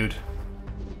killed a dude.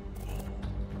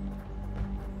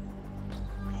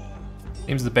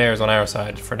 Seems the bear's on our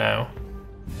side for now.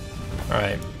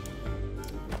 Alright.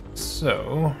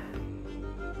 So...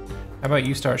 how about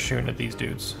you start shooting at these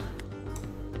dudes?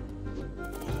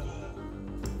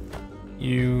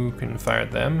 You can fire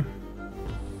at them.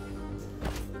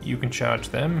 You can charge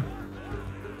them.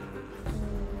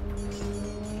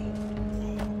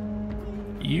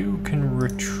 You can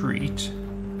retreat.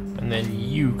 And then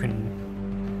you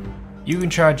can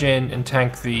charge in and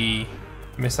tank the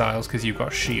missiles because you've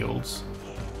got shields.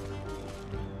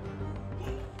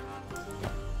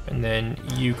 And then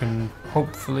you can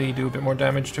hopefully do a bit more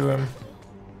damage to him.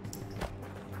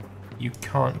 You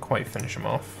can't quite finish him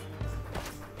off.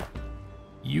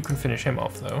 You can finish him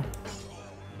off though.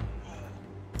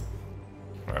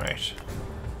 Alright.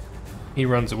 He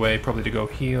runs away, probably to go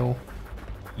heal.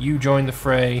 You join the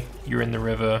fray, you're in the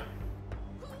river.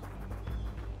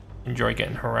 Enjoy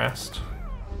getting harassed.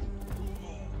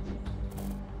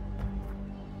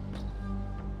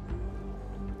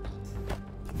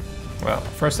 Well,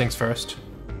 first things first.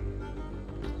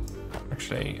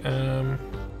 Actually, it'd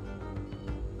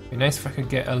be nice if I could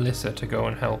get Alyssa to go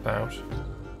and help out.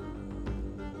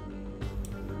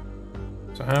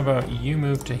 So how about you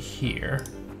move to here,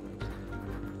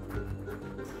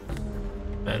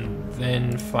 and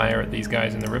then fire at these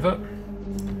guys in the river.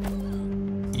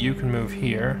 You can move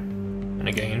here, and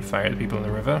again fire at the people in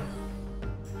the river.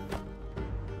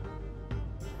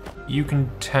 You can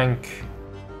tank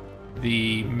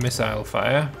the missile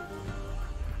fire.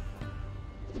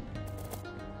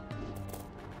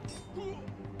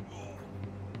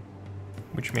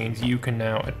 Which means you can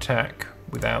now attack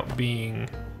without being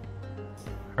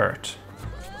hurt.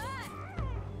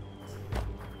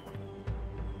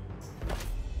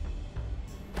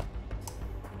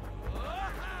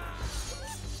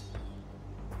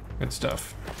 Good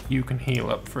stuff. You can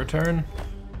heal up for a turn.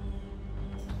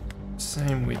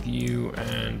 Same with you,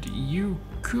 and you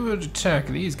could attack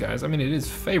these guys. I mean, it is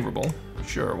favorable.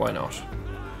 Sure, why not?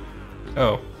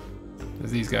 Oh,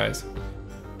 there's these guys.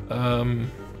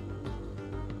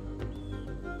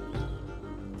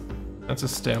 That's a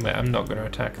stalemate. I'm not going to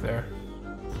attack there.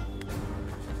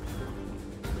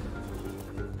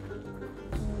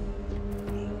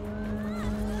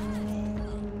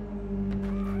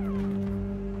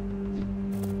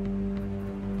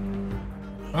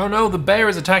 Oh no, the bear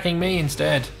is attacking me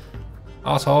instead.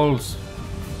 Assholes.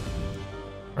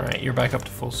 Alright, you're back up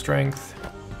to full strength.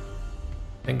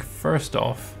 I think first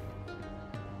off,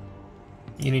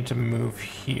 you need to move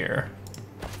here.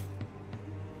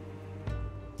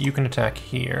 You can attack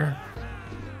here.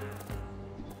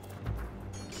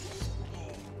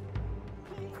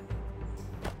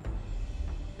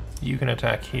 You can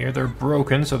attack here. They're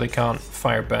broken, so they can't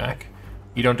fire back.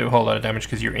 You don't do a whole lot of damage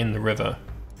because you're in the river.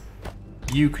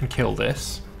 You can kill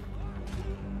this.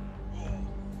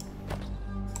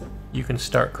 You can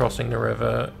start crossing the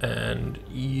river, and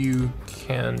you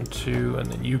can too, and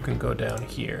then you can go down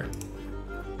here.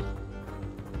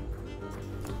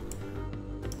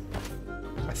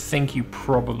 I think you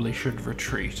probably should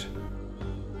retreat.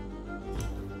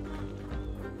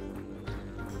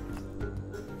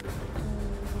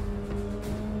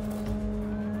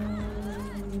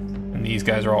 And these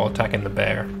guys are all attacking the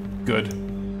bear. Good.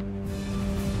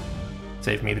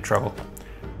 Save me the trouble.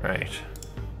 Right.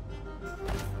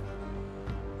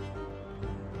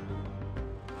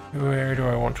 Where do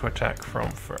I want to attack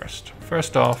from first?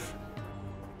 First off,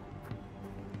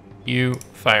 you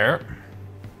fire.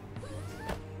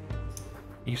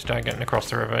 You start getting across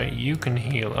the river. You can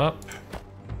heal up.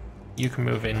 You can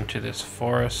move into this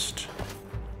forest.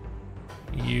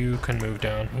 You can move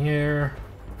down here.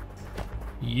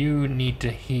 You need to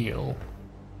heal.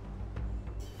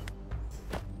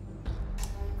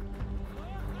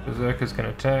 Berserkers can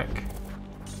attack.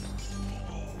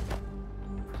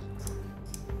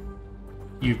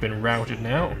 You've been routed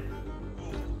now.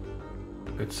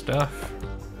 Good stuff.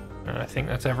 And I think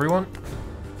that's everyone.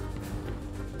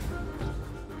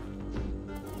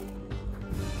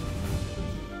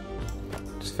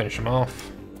 Just finish them off.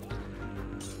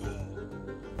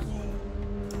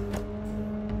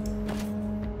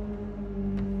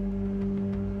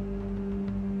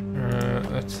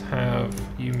 Let's have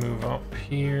you move up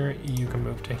here. You can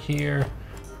move to here.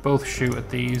 Both shoot at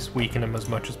these, weaken them as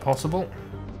much as possible.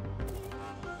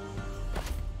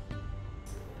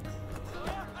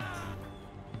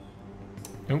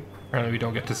 Nope, apparently we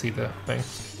don't get to see the thing.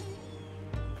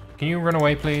 Can you run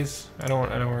away, please? I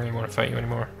don't really want to fight you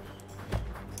anymore.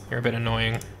 You're a bit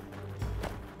annoying.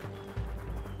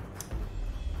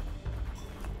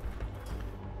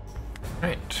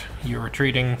 Right, you're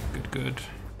retreating. Good, good.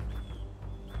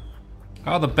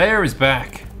 Oh, the bear is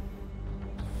back.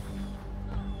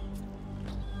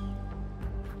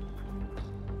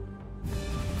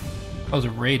 Oh, there's a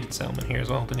raided settlement here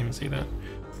as well. Didn't even see that.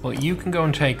 Well, you can go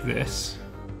and take this.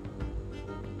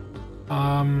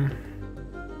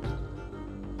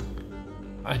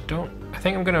 I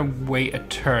think I'm gonna wait a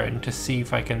turn to see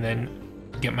if I can then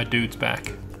get my dudes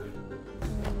back.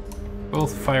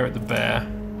 Both fire at the bear.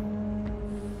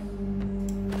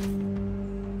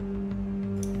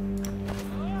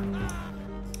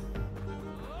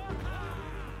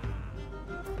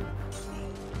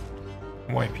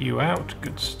 Wipe you out,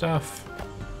 good stuff.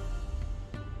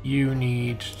 You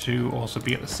need to also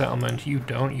be at the settlement. You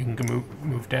don't, you can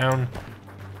move down.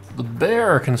 The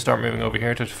bear can start moving over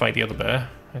here to fight the other bear,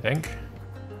 I think.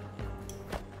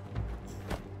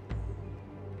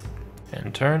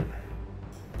 End turn.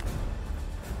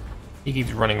 He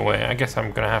keeps running away. I guess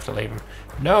I'm gonna have to leave him.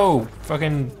 No!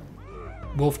 Fucking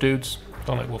wolf dudes.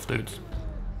 Don't like wolf dudes.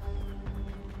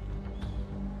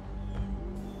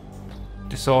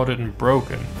 Disordered and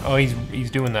broken. Oh,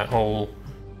 he's doing that whole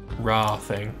Ra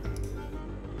thing.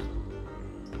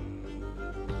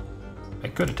 I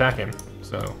could attack him,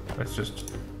 so let's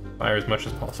just fire as much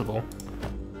as possible.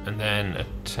 And then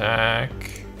attack.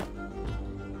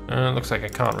 Looks like I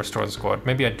can't restore the squad.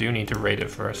 Maybe I do need to raid it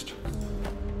first.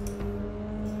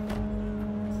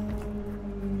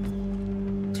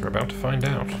 So we're about to find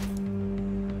out.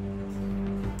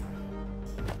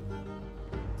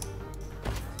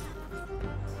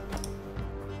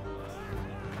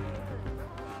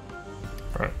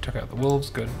 Alright, took out the wolves,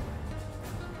 good.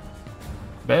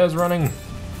 Bear's running!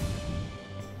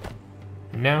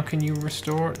 Now can you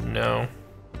restore? No.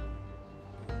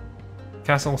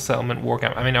 Castle, settlement, war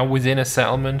camp. I mean, I was in a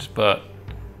settlement, but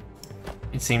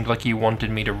it seemed like you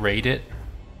wanted me to raid it.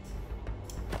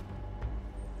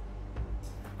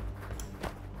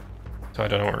 So I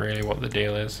don't know really what the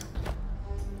deal is.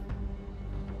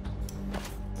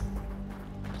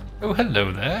 Oh,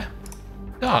 hello there.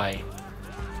 Die.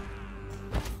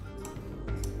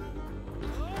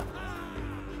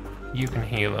 You can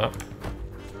heal up.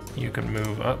 You can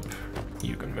move up.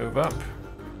 You can move up.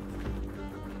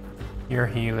 You're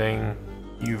healing.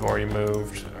 You've already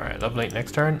moved. Alright, lovely.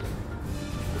 Next turn.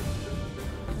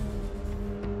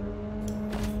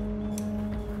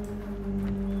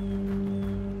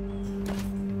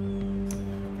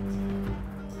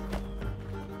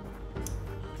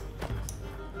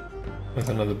 There's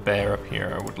another bear up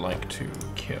here I would like to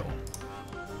kill.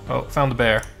 Oh, found the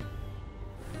bear.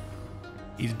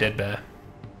 He's a dead bear.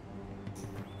 Is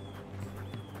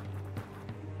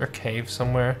there a cave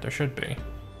somewhere? There should be.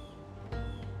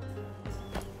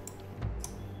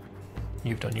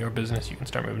 You've done your business, you can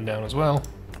start moving down as well.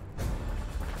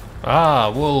 Ah,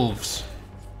 wolves!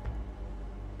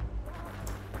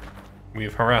 We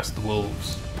have harassed the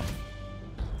wolves.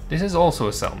 This is also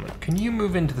a settlement. Can you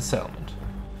move into the settlement?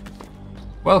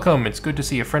 Welcome, it's good to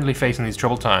see a friendly face in these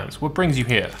troubled times. What brings you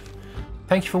here?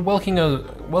 Thank you for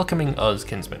welcoming us,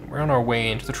 kinsman. We're on our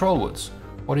way into the Trollwoods.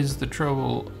 What is the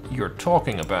trouble you're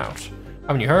talking about?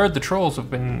 Haven't you heard? The trolls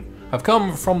have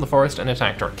come from the forest and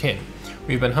attacked our kin.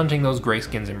 We've been hunting those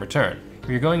greyskins in return. If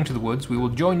you're going to the woods, we will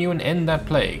join you and end that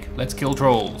plague. Let's kill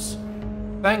trolls.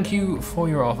 Thank you for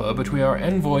your offer, but we are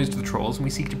envoys to the trolls and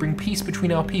we seek to bring peace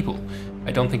between our people.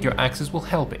 I don't think your axes will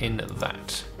help in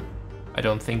that. I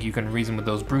don't think you can reason with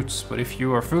those brutes, but if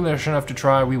you are foolish enough to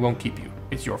try, we won't keep you.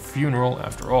 It's your funeral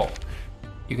after all.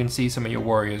 You can see some of your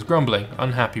warriors grumbling,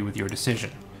 unhappy with your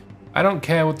decision. I don't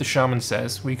care what the shaman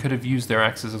says, we could have used their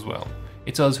axes as well.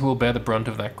 It's us who will bear the brunt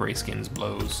of that greyskin's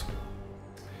blows.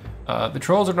 The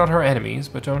trolls are not our enemies,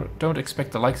 but don't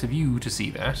expect the likes of you to see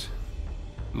that.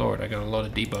 Lord, I got a lot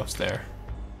of debuffs there.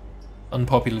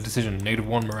 Unpopular decision,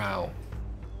 -1 morale.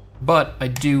 But I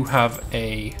do have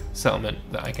a settlement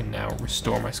that I can now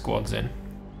restore my squads in,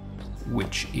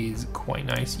 which is quite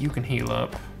nice. You can heal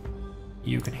up.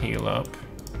 You can heal up.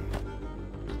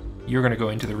 You're going to go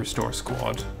into the restore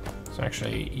squad. So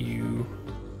actually, you...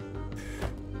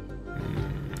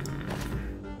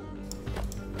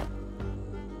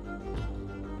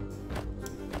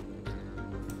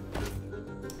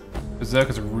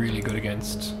 Berserkers are really good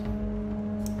against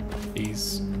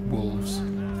these wolves.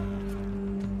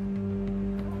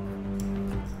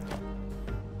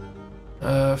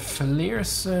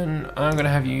 Slytherine, I'm gonna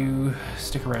have you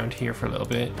stick around here for a little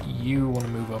bit. You want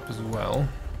to move up as well.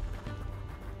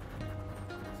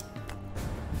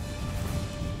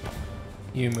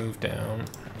 You move down.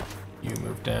 You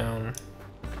move down.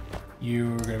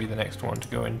 You're gonna be the next one to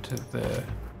go into the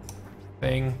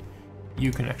thing.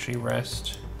 You can actually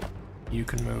rest. You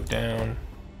can move down.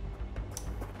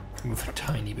 Move a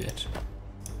tiny bit.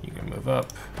 You can move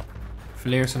up.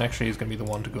 Slytherine actually is going to be the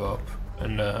one to go up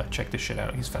and check this shit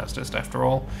out. He's fastest after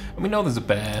all. And we know there's a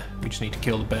bear. We just need to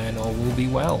kill the bear and all will be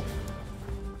well.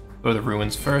 Go to the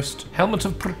ruins first. Helmet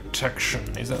of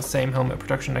Protection. Is that the same helmet of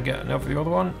protection I get over the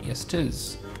other one? Yes, it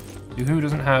is. Who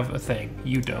doesn't have a thing?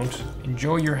 You don't.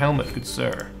 Enjoy your helmet, good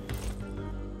sir.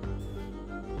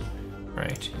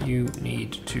 Right, you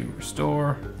need to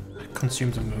restore.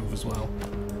 Consumes a move as well.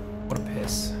 What a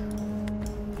piss.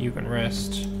 You can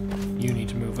rest. You need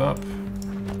to move up.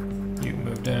 You can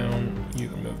move down. You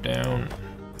can move down.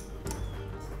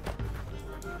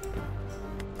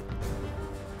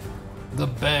 The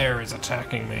bear is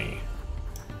attacking me.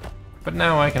 But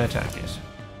now I can attack it.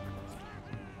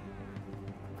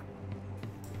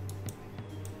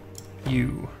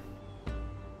 You.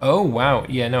 Oh, wow.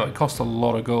 Yeah, no, it costs a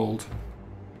lot of gold.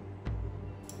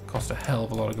 Cost a hell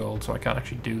of a lot of gold, so I can't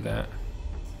actually do that.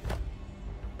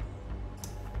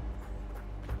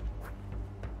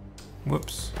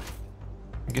 Whoops.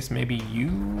 I guess maybe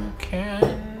you can?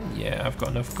 Yeah, I've got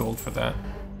enough gold for that.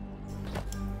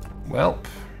 Welp.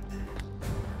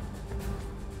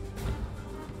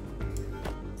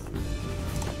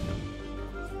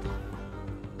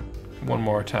 One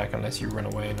more attack unless you run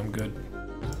away and I'm good.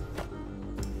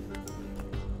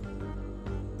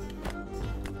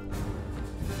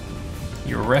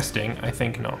 You're resting? I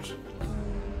think not.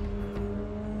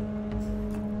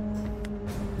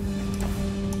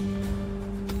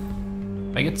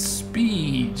 I get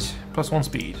speed. +1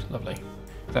 speed. Lovely.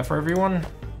 Is that for everyone?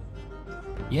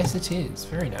 Yes, it is.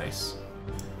 Very nice.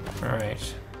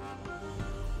 Alright.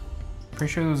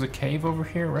 Pretty sure there was a cave over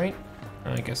here, right?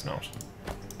 I guess not.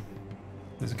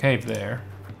 There's a cave there.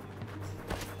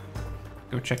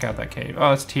 Go check out that cave.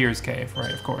 Oh, it's Tyr's cave.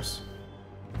 Right, of course.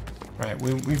 Right,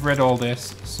 we've read all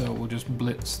this, so we'll just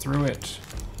blitz through it.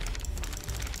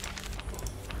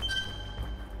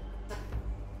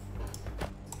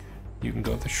 You can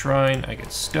go to the shrine. I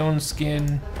get stone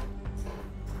skin.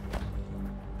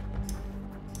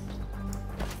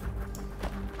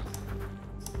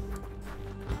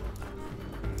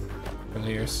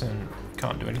 Slytherine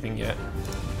can't do anything yet.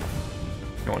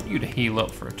 I want you to heal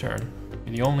up for a turn.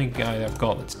 You're the only guy that I've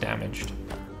got that's damaged.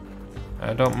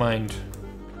 I don't mind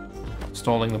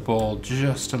stalling the ball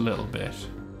just a little bit.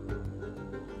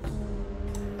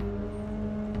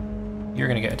 You're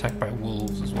gonna get attacked by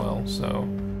wolves as well, so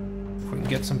if If we can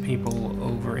get some people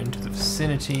over into the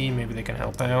vicinity, maybe they can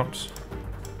help out.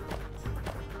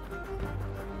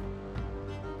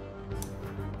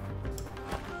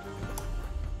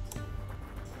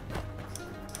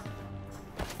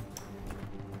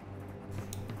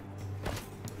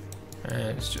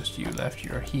 And it's just you left.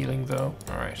 You're healing though.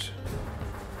 Alright.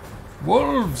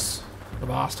 Wolves! The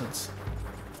bastards.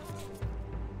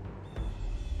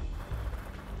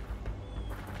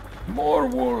 More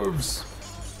wolves!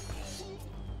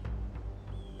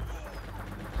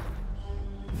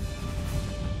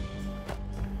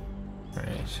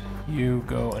 Right. You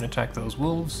go and attack those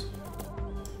wolves.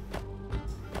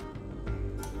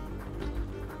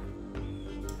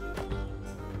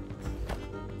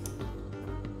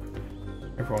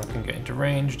 Everyone can get into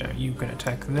range. Now you can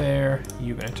attack there,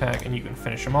 you can attack, and you can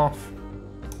finish them off.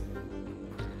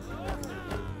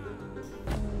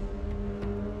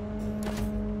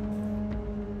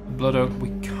 Blood Oak we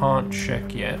can't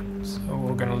check yet, so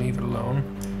we're going to leave it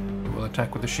alone. We'll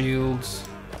attack with the shields,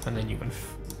 and then you can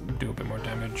do a bit more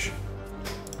damage.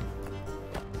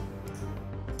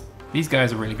 These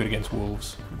guys are really good against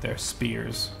wolves with their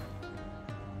spears.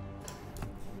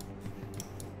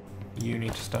 You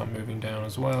need to start moving down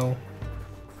as well.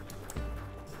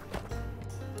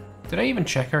 Did I even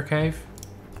check our cave?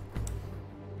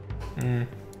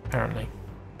 Apparently.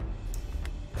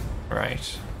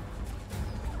 Right.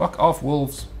 Fuck off,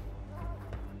 wolves.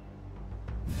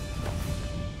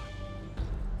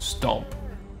 Stomp.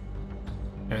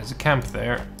 There's a camp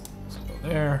there. Let's go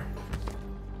there.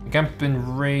 The camp's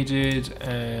been raided,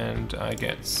 and I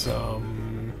get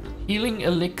some healing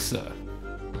elixir.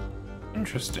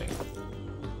 Interesting.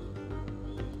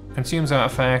 Consumes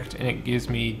artifact, and it gives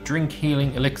me drink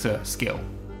healing elixir skill.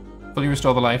 Fully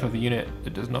restore the life of the unit.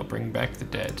 It does not bring back the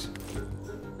dead.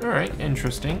 Alright,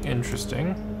 interesting,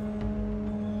 interesting.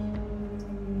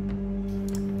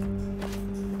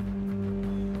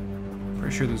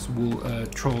 Pretty sure there's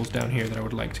trolls down here that I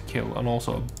would like to kill, and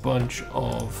also a bunch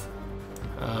of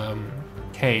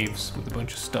caves with a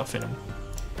bunch of stuff in them.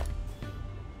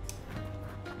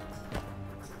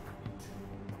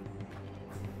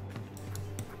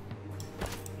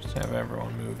 Have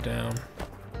everyone move down.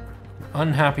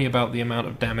 Unhappy about the amount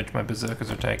of damage my berserkers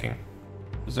are taking.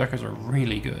 Berserkers are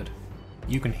really good.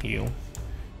 You can heal.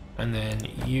 And then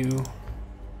you...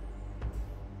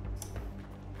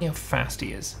 See how fast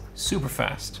he is. Super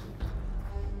fast.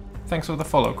 Thanks for the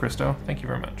follow, Christo. Thank you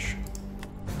very much.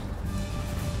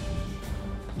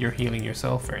 You're healing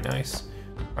yourself. Very nice.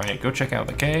 Alright, go check out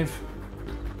the cave.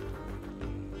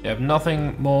 They have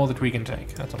nothing more that we can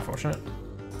take. That's unfortunate.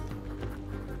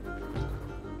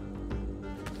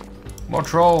 More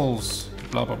trolls!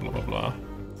 Blah blah blah blah blah.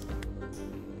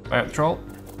 Fire at the troll.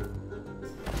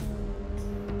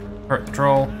 Hurt the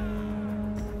troll.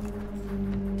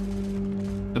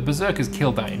 The berserkers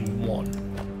killed that in one.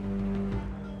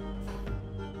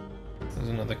 There's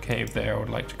another cave there I would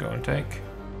like to go and take.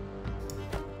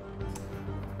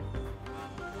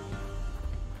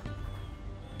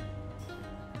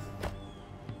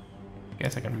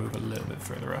 Guess I can move a little bit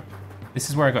further up. This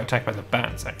is where I got attacked by the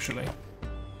bats, actually.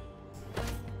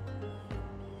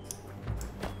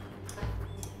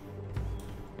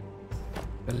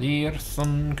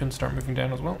 Learson can start moving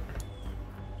down as well.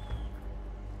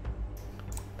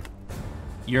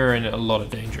 You're in a lot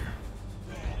of danger.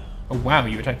 Oh wow,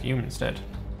 you attacked you instead.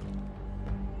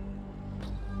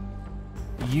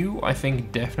 You, I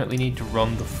think, definitely need to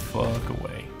run the fuck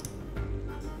away.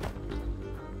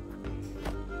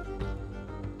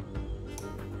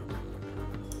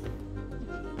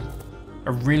 I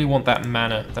really want that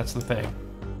mana, that's the thing.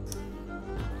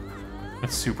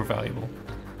 It's super valuable.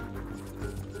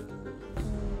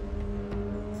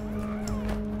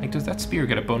 Like, does that spear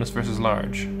get a bonus versus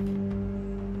large?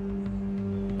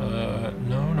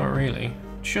 No, not really.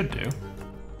 It should do.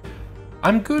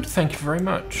 I'm good, thank you very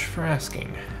much for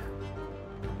asking.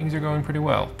 Things are going pretty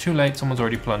well. Too late, someone's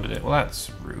already plundered it. Well, that's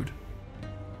rude.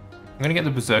 I'm gonna get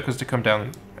the berserkers to come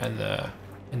down in the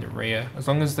rear. As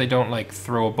long as they don't, like,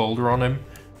 throw a boulder on him,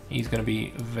 he's gonna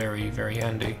be very, very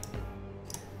handy.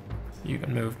 You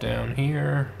can move down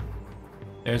here.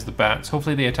 There's the bats.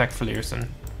 Hopefully they attack Slytherine.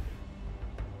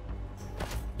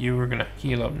 You are gonna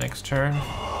heal up next turn.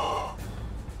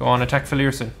 Go on, attack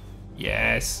Slytherine.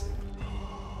 Yes.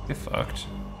 Get fucked.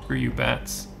 Screw you,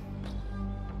 bats.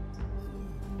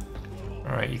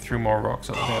 Alright, you threw more rocks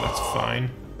up there, that's fine.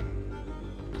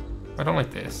 I don't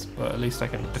like this, but at least I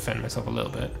can defend myself a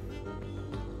little bit.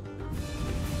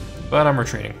 But I'm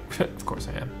retreating. Of course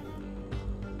I am.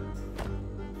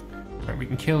 Alright, we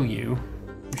can kill you.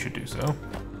 We should do so.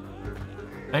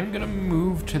 I'm gonna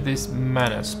move to this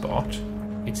mana spot.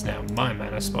 It's now my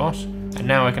mana spot, and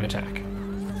now I can attack.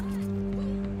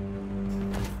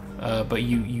 But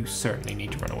you certainly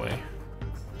need to run away.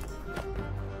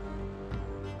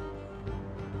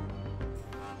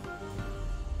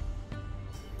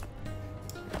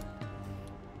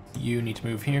 You need to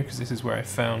move here, because this is where I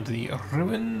found the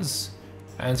ruins.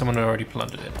 And someone had already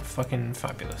plundered it. Fucking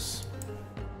fabulous.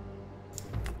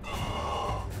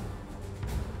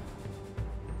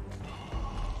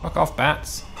 Fuck off,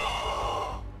 bats.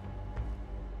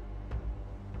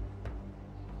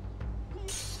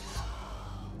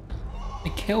 They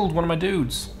killed one of my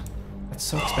dudes. That's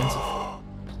so expensive.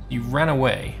 You ran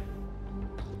away.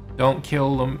 Don't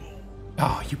kill them.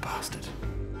 Oh, you bastard.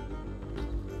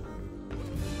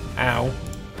 Ow.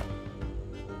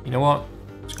 You know what?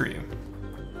 Screw you.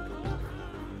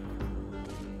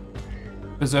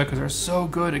 Berserkers are so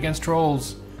good against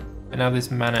trolls. And now this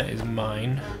mana is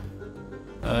mine.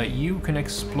 You can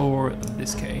explore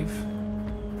this cave.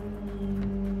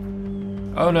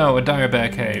 Oh no, a dire bear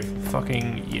cave.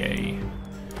 Fucking yay.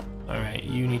 Alright,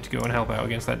 you need to go and help out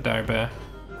against that dire bear.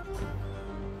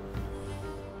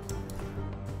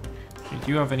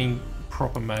 Do you have any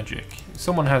proper magic?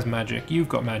 Someone has magic. You've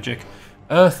got magic.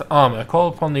 Earth armor. Call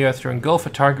upon the earth to engulf a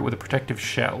target with a protective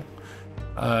shell.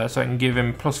 So I can give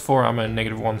him +4 armor and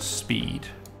 -1 speed.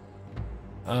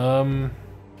 Or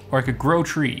I could grow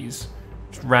trees.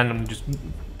 Just randomly just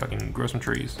fucking grow some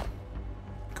trees.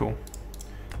 Cool.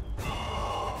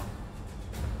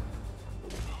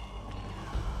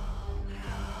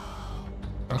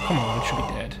 Oh, come on, it should be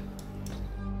dead.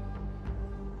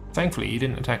 Thankfully, you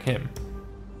didn't attack him.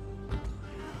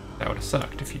 That would have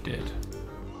sucked if you did.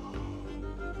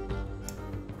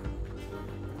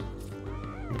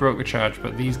 You broke the charge,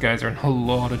 but these guys are in a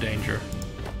lot of danger.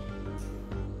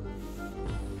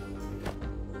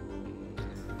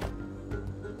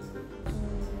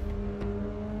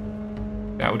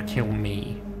 That would kill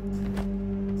me.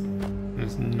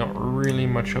 There's not really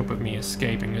much hope of me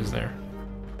escaping, is there?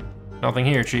 Nothing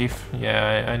here, Chief.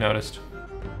 Yeah, I noticed.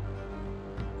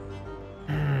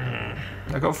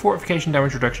 I got fortification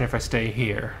damage reduction if I stay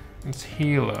here. Let's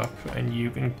heal up, and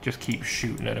you can just keep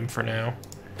shooting at him for now.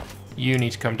 You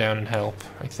need to come down and help,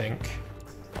 I think.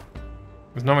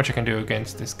 There's not much I can do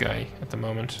against this guy at the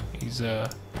moment. He's a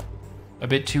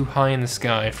bit too high in the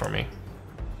sky for me.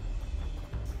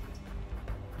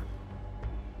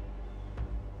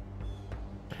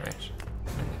 Alright,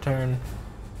 turn.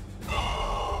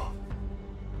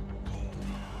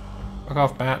 Fuck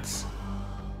off, bats.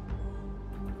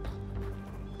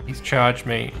 He's charged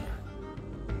me.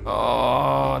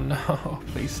 Oh no,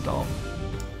 please stop.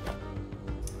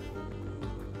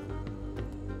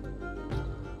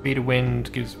 Speed of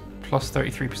wind gives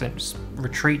 +33%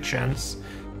 retreat chance.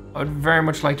 I would very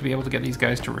much like to be able to get these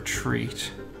guys to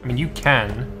retreat. I mean, you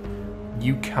can.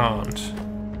 You can't.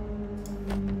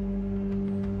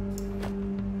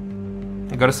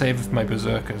 I gotta save my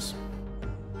berserkers.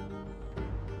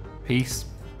 Peace.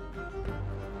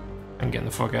 I'm getting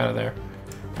the fuck out of there.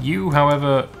 You,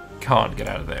 however, can't get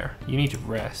out of there. You need to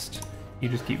rest. You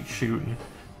just keep shooting.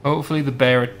 Hopefully the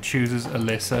bear chooses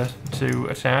Alyssa to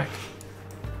attack.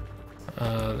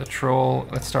 The troll,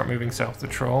 let's start moving south. The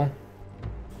troll.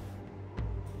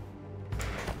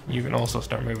 You can also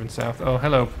start moving south. Oh,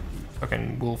 hello,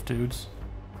 fucking wolf dudes.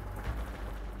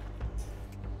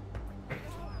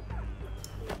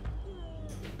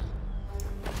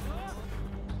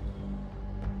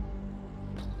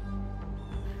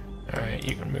 Alright,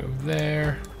 you can move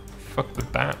there. Fuck the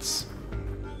bats.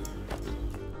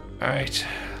 Alright,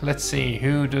 let's see.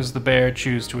 Who does the bear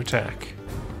choose to attack?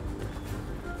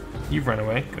 You've run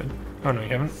away. Good. Oh no, you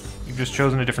haven't. You've just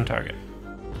chosen a different target.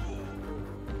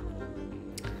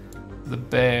 The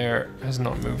bear has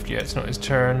not moved yet. It's not his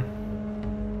turn.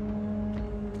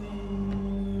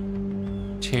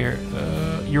 Tyr,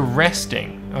 you're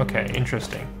resting. Okay,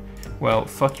 interesting. Well,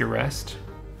 fuck your rest.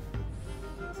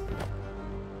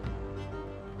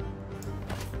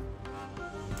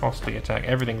 Costly attack.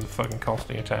 Everything's a fucking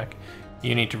costly attack.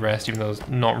 You need to rest, even though it's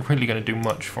not really going to do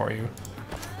much for you.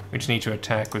 We just need to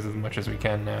attack with as much as we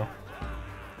can now.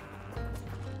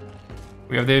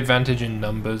 We have the advantage in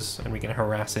numbers, and we can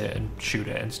harass it and shoot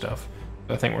it and stuff.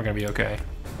 So I think we're going to be okay.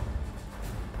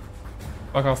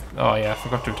 Fuck off. Oh yeah, I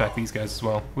forgot to attack these guys as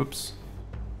well. Whoops.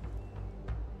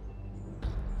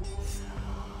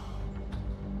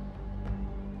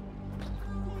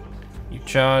 You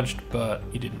charged, but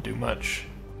you didn't do much.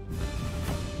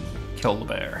 Kill the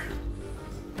bear.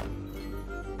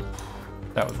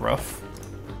 That was rough.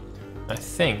 I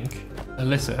think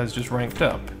Alyssa has just ranked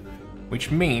up. which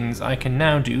means I can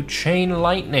now do chain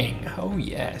lightning. Oh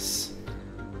yes.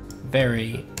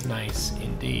 Very nice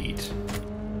indeed.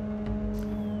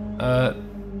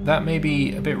 That may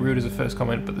be a bit rude as a first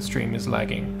comment, but the stream is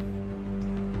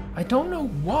lagging. I don't know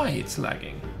why it's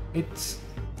lagging. It's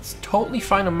totally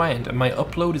fine on my end, and my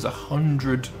upload is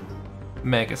 100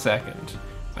 megasecond.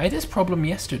 I had this problem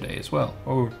yesterday as well,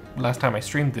 or last time I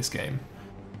streamed this game.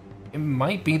 It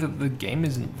might be that the game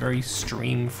isn't very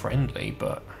stream friendly,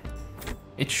 but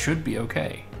it should be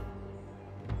okay.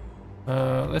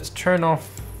 Let's turn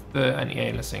off the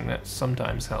anti-aliasing, that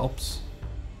sometimes helps.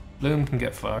 Bloom can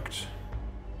get fucked.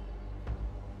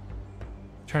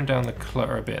 Turn down the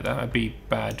clutter a bit, that would be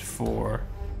bad for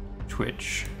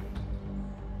Twitch.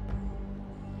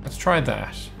 Let's try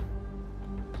that.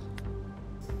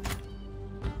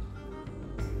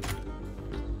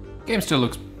 Game still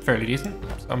looks fairly decent,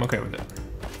 so I'm okay with it.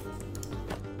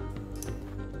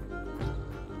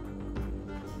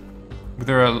 With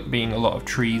there being a lot of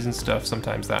trees and stuff,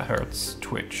 sometimes that hurts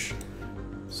Twitch.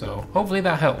 So hopefully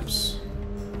that helps.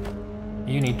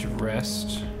 You need to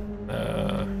rest.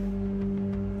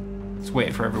 Let's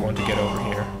wait for everyone to get over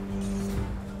here.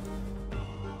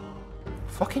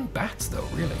 Fucking bats though,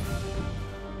 really.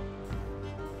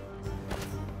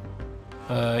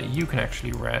 You can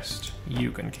actually rest.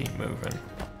 You can keep moving.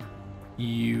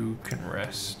 You can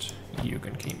rest. You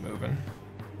can keep moving.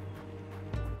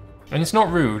 And it's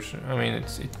not rude. I mean,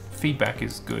 feedback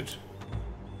is good.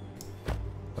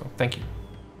 So, thank you.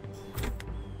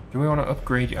 Do we want to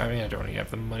upgrade you? I mean, I don't really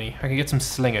have the money. I can get some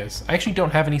slingers. I actually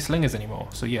don't have any slingers anymore.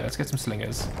 So yeah, let's get some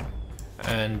slingers.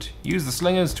 And use the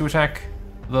slingers to attack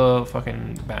the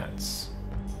fucking bats.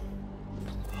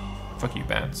 Fuck you,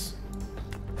 bats.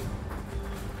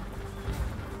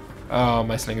 Oh,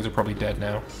 my slingers are probably dead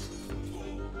now.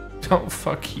 Oh,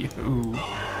 fuck you.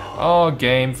 Oh,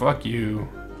 game, fuck you.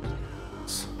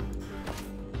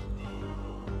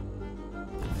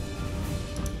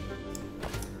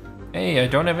 Hey, I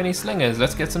don't have any slingers.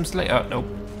 Let's get some oh, nope.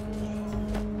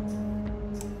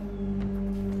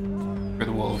 For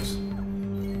the wolves.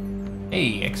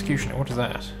 Hey, Executioner, what is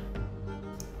that?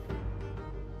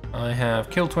 I have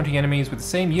killed 20 enemies with the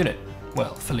same unit.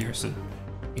 Well, Slytherine.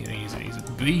 He's a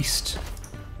beast.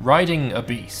 Riding a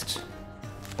beast.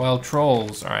 Wild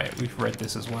trolls. Alright, we've read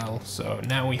this as well. So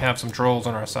now we have some trolls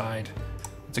on our side.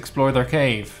 Let's explore their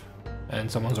cave.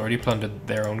 And someone's already plundered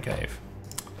their own cave.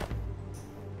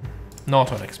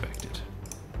 Not unexpected.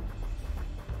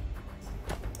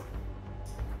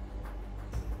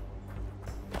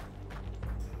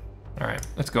 Alright,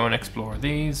 let's go and explore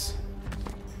these.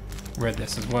 Read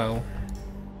this as well.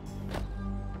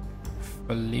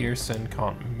 Slytherine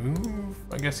can't move.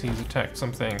 I guess he's attacked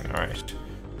something. Alright.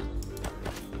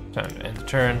 Time to end the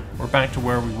turn. We're back to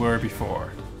where we were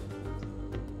before.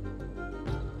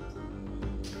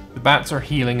 The bats are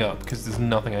healing up because there's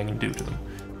nothing I can do to them.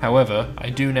 However,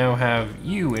 I do now have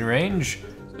you in range,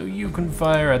 so you can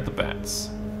fire at the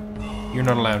bats. You're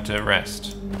not allowed to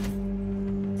rest.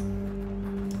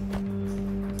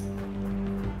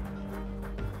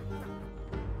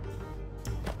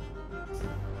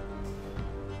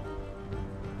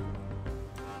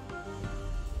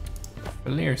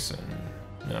 Slytherine.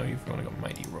 No, you've only got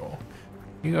Mighty Roll.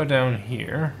 You go down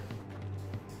here.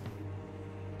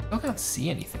 I can't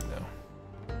see anything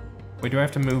though. Wait, do I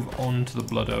have to move on to the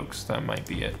Blood Oaks? That might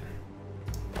be it.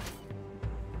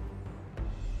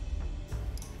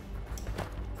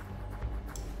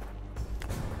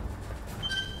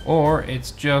 Or it's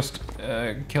just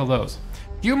kill those.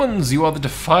 Humans, you are the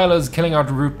defilers killing our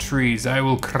root trees. I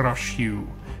will crush you.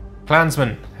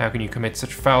 Clansmen, how can you commit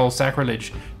such foul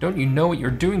sacrilege? Don't you know what you're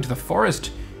doing to the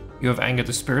forest? You have angered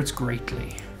the spirits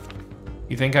greatly.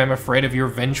 You think I'm afraid of your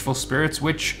vengeful spirits,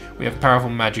 witch? We have powerful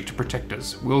magic to protect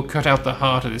us. We'll cut out the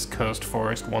heart of this cursed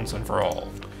forest once and for all.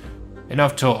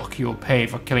 Enough talk. You'll pay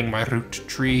for killing my root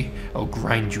tree. I'll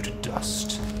grind you to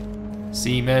dust.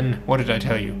 See, men, what did I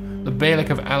tell you? The Bailick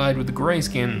have allied with the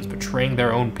Greyskins, betraying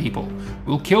their own people.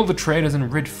 We'll kill the traitors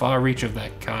and rid far reach of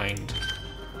that kind.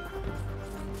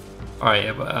 Alright,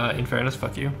 yeah, but in fairness,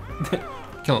 fuck you.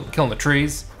 Killing the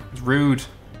trees. It's rude.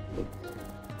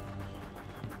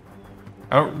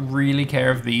 I don't really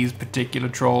care if these particular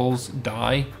trolls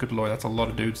die. Good lord, that's a lot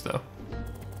of dudes though.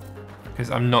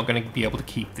 Because I'm not going to be able to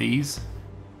keep these.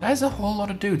 That is a whole lot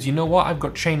of dudes. You know what? I've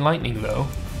got Chain Lightning though.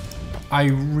 I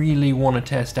really want to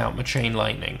test out my Chain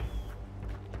Lightning.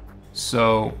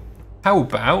 So, how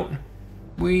about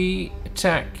we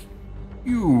attack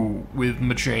you with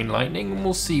my Chain Lightning and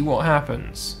we'll see what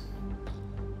happens.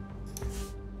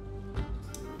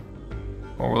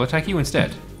 Or we'll attack you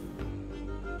instead.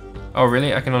 Oh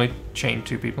really? I can only chain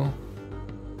 2 people?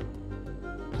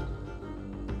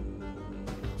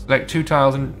 Select 2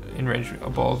 tiles in range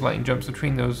of balls. Lightning jumps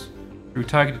between those through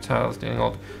targeted tiles, dealing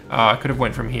all... I could have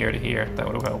went from here to here. That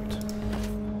would have helped.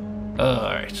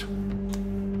 Alright.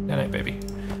 Night, baby.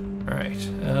 Alright.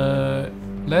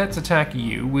 Let's attack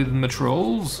you with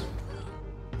Matrolls.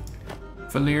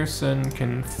 Slytherine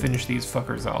can finish these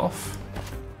fuckers off.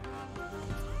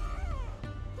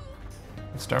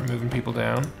 Let's start moving people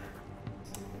down.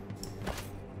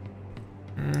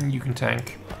 You can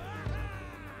tank.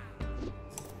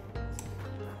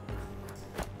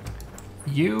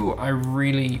 You, I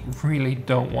really, really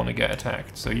don't want to get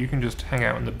attacked, so you can just hang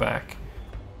out in the back.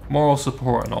 Moral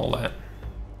support and all that.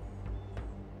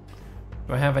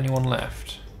 Do I have anyone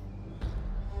left?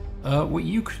 What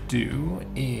you could do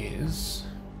is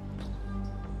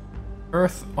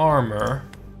earth armor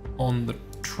on the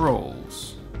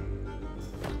trolls.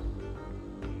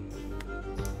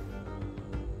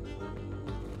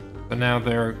 So now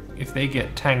they're, if they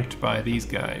get tanked by these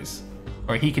guys,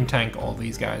 or he can tank all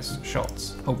these guys'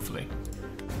 shots, hopefully.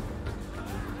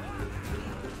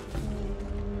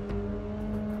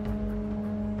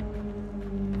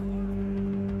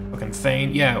 Fucking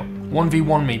Thane, yeah,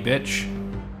 1v1 me, bitch.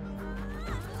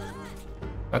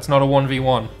 That's not a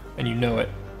 1v1, and you know it.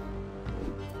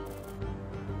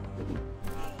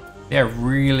 They're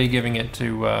really giving it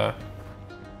to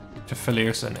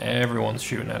Slytherine. Everyone's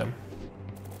shooting at him.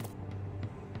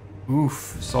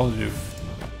 Oof, solid oof.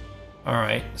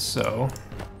 Alright, so...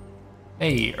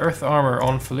 Hey, earth armor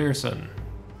on Slytherine.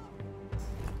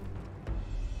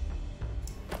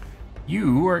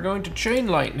 You are going to chain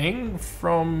lightning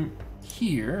from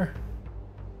here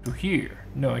to here.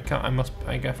 No, I can't.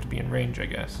 I have to be in range, I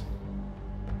guess.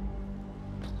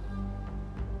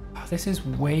 Oh, this is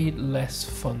way less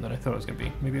fun than I thought it was going to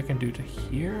be. Maybe I can do to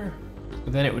here?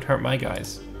 But then it would hurt my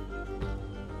guys.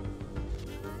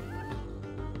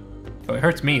 Oh, it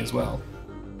hurts me as well.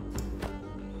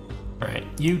 Alright,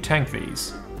 you tank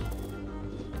these.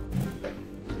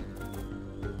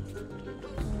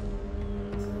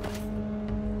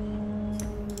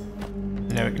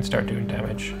 Now we can start doing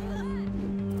damage.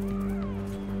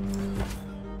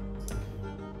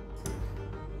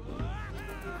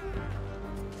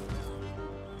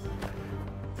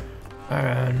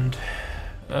 And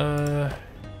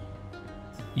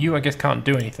you, I guess, can't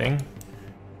do anything.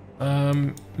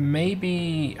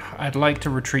 Maybe I'd like to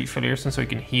retreat Slytherine so he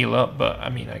can heal up, but I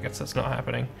mean, I guess that's not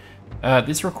happening.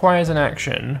 This requires an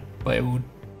action, but it would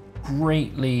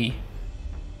greatly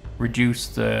reduce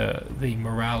the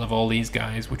morale of all these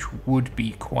guys, which would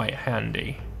be quite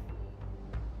handy.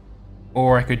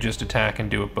 Or I could just attack and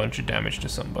do a bunch of damage to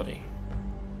somebody.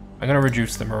 I'm gonna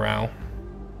reduce the morale.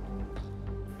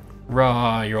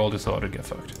 Rah, you're all disordered, get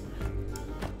fucked.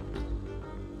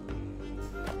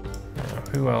 Now,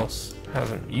 who else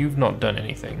hasn't? You've not done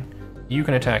anything. You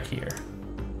can attack here.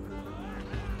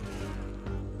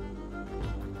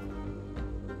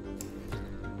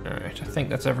 Alright, I think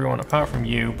that's everyone apart from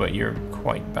you, but you're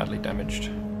quite badly damaged.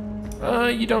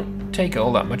 You don't take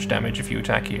all that much damage if you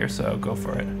attack here, so go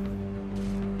for it.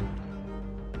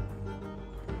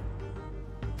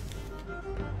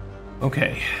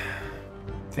 Okay.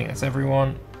 I think that's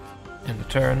everyone in the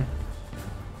turn.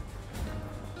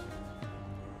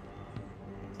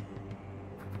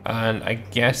 And I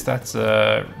guess that's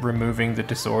removing the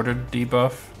disordered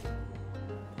debuff.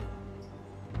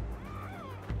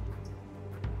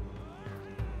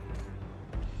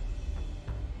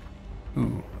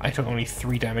 Ooh, I took only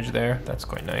 3 damage there. That's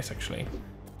quite nice, actually.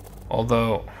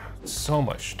 Although, so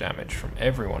much damage from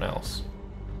everyone else.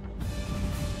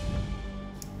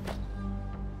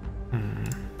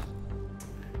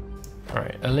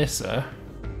 Alright, Alyssa.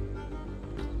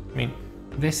 I mean,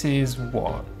 this is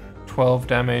what? 12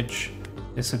 damage.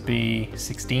 This would be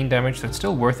 16 damage, so it's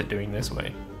still worth it doing this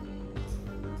way.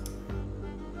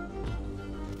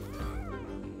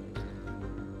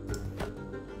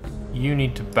 You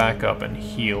need to back up and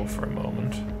heal for a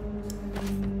moment.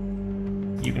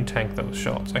 You can tank those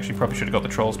shots. Actually, probably should have got the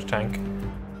trolls to tank.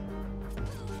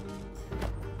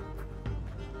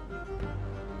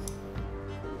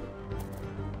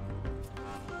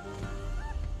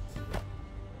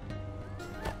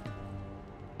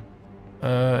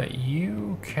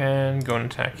 You can go and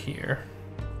attack here.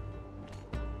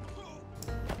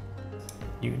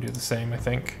 You can do the same, I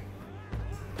think.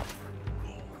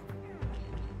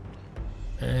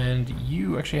 And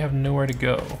you actually have nowhere to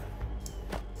go.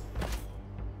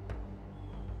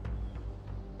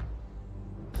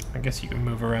 I guess you can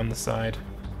move around the side.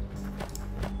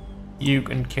 You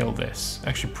can kill this.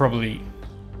 Actually, probably...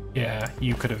 Yeah,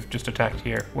 you could have just attacked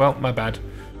here. Well, my bad.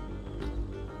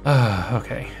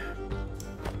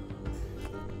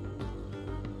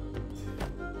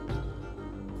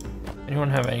 Anyone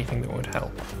have anything that would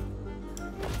help?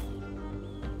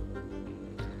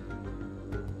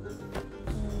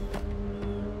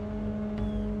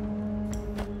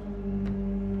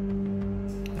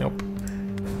 Nope.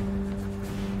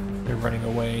 They're running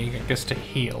away, I guess to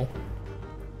heal.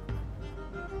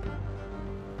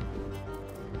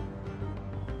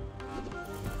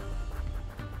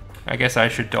 I guess I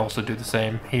should also do the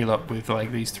same. Heal up with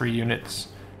like these 3 units.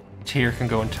 Tyr can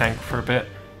go and tank for a bit.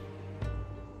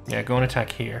 Yeah, go and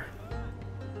attack here.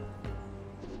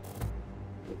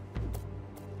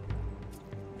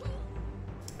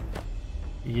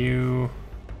 You...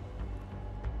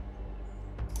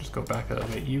 just go back a little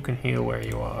bit. You can heal where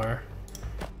you are.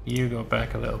 You go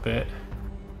back a little bit.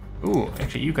 Ooh,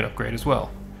 actually you can upgrade as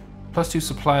well. +2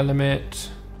 supply limit,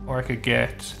 or I could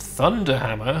get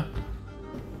Thunderhammer.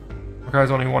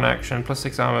 Requires only 1 action,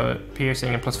 +6 armor,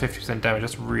 piercing, and +50% damage.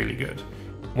 That's really good.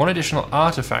 1 additional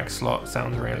artifact slot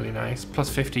sounds really nice.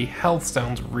 +50 health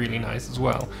sounds really nice as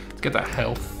well. Let's get that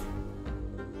health.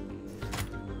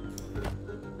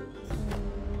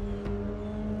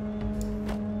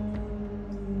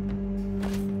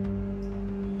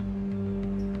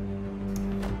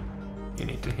 You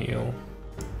need to heal.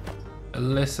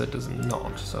 Alyssa does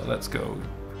not, so let's go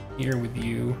here with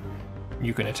you.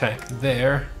 You can attack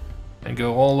there. And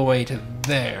go all the way to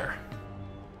there.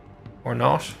 Or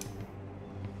not.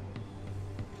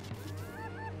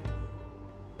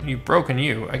 You've broken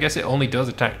you. I guess it only does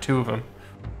attack 2 of them.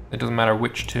 It doesn't matter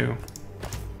which 2.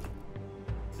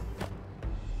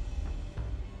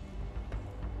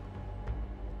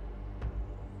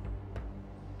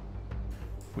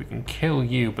 We can kill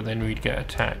you, but then we'd get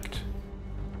attacked.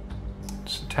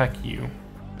 Just attack you.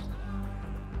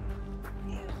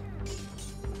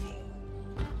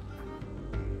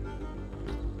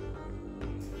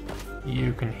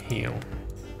 You can heal.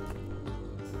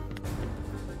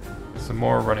 Some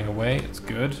more running away, it's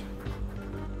good.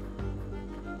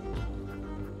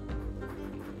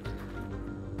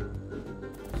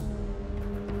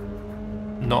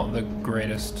 Not the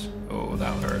greatest. Oh,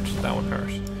 that hurt. That one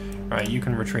hurt. Alright, you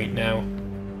can retreat now.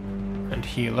 And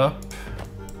heal up.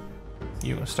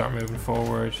 You can start moving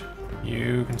forward.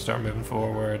 You can start moving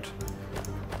forward.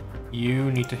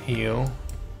 You need to heal.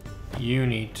 You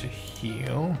need to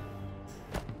heal.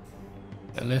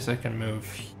 Alyssa can move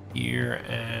here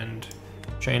and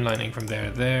chain lightning from there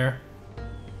to there.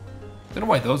 Don't know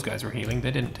why those guys were healing.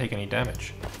 They didn't take any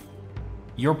damage.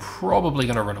 You're probably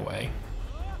gonna run away.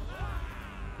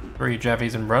 Throw your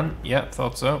jabbies and run. Yep,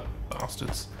 thought so.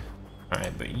 Bastards.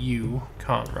 Alright, but you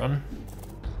can't run.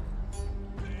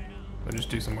 We'll just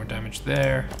do some more damage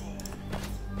there.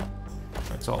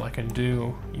 That's all I can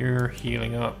do. You're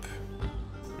healing up.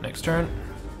 Next turn.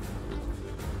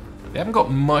 They haven't got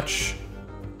much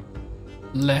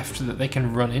left that they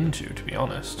can run into, to be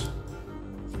honest.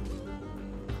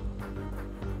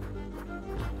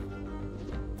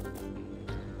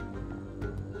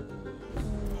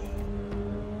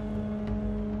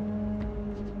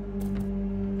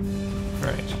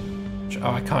 Right.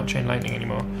 Oh, I can't chain lightning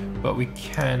anymore, but we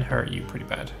can hurt you pretty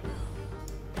bad.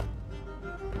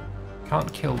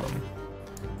 Can't kill them.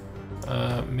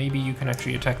 Maybe you can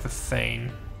actually attack the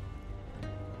Thane.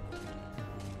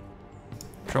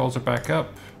 Trolls are back up.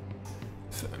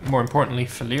 More importantly,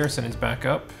 Slytherine is back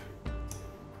up.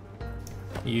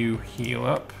 You heal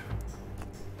up.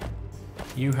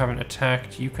 You haven't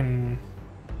attacked. You can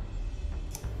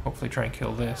hopefully try and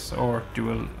kill this, or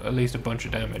do at least a bunch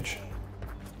of damage.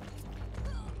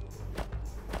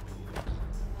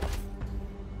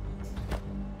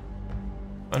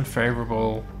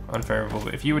 Unfavorable, unfavorable.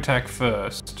 But if you attack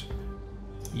first,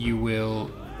 you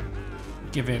will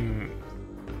give him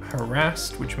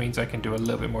harassed, which means I can do a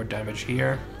little bit more damage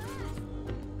here.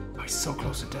 Oh, he's so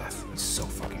close to death. He's so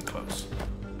fucking close.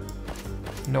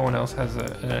 No one else has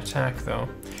an attack though.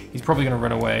 He's probably gonna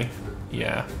run away.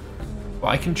 Yeah. Well,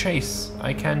 I can chase.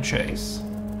 I can chase.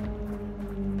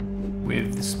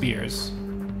 With the spears.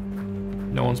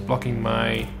 No one's blocking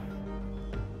my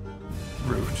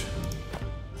route.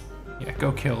 Yeah,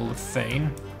 go kill the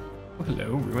Thane. Oh,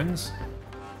 hello, ruins.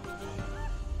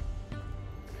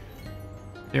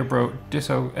 They're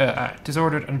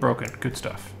disordered and broken. Good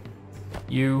stuff.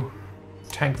 You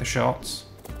tank the shots.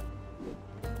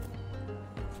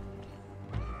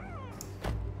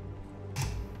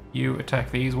 You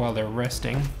attack these while they're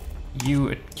resting.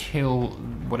 You kill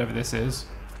whatever this is.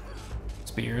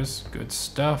 Spears. Good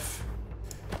stuff.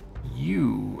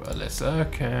 You,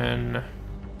 Alyssa, can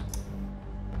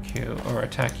kill or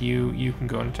attack you. You can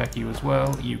go and attack you as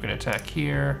well. You can attack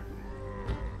here.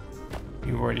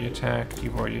 You've already attacked.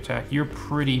 You've already attacked. You're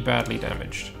pretty badly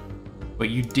damaged. But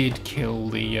you did kill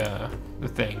the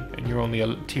thing, and you're only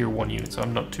a tier 1 unit, so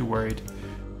I'm not too worried.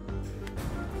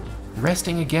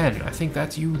 Resting again. I think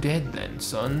that's you dead then,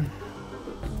 son.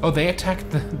 Oh, they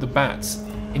attacked the bats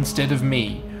instead of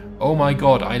me. Oh my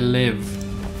god, I live.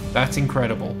 That's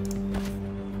incredible.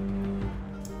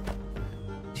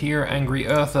 Tier Angry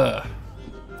Earther.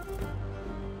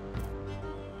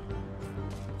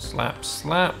 Slap,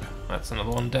 slap. That's another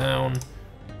one down.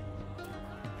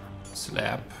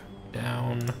 Slap,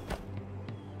 down.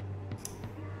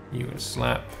 You can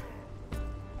slap.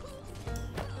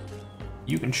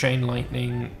 You can chain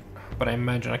lightning, but I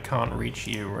imagine I can't reach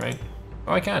you, right?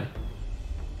 Oh, I can.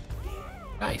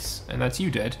 Nice, and that's you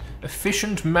dead.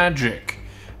 Efficient magic.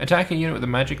 Attack a unit with a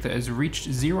magic that has reached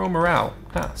 0 morale.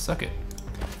 Ah, suck it.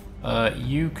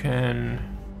 You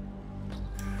can...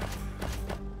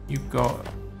 You've got...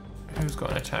 Who's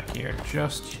got an attack here?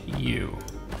 Just you.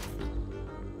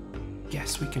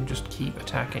 Guess we can just keep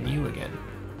attacking you again.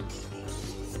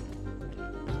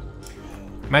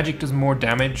 Magic does more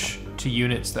damage to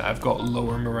units that have got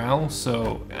lower morale,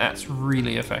 so that's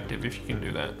really effective if you can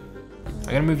do that. I'm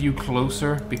gonna move you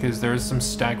closer because there's some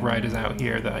stag riders out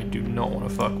here that I do not want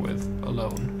to fuck with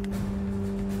alone.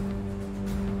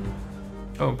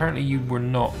 Oh, apparently you were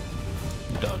not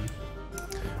done.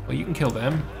 Well, you can kill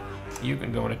them. You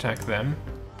can go and attack them.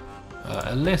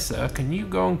 Alyssa, can you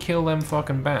go and kill them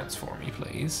fucking bats for me,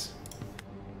 please?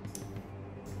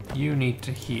 You need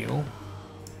to heal.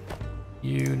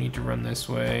 You need to run this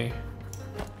way.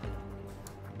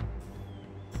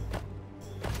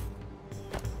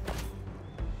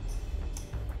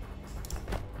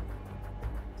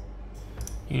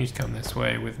 You need to come this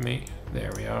way with me.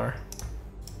 There we are.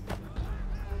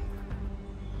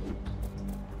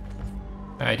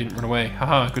 I didn't run away.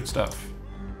 Haha, good stuff.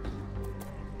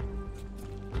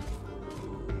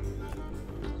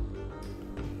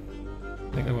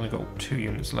 I think I've only got 2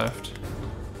 units left.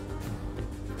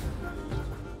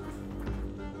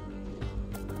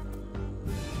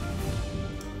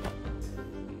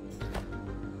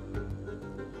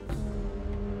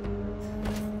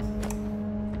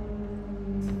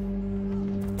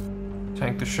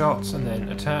 Tank the shots and then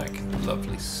attack.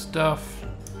 Lovely stuff.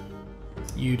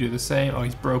 You do the same. Oh,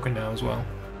 he's broken now as well.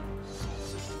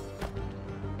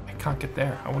 I can't get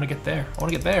there. I want to get there. I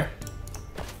want to get there.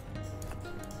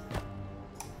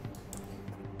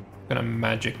 I'm gonna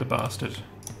magic the bastard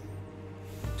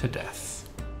to death.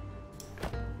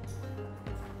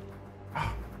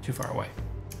 Ah, too far away.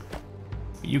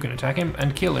 You can attack him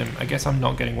and kill him. I guess I'm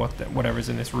not getting whatever's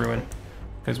in this ruin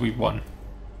because we won.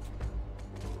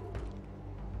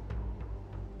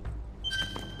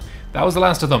 That was the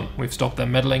last of them. We've stopped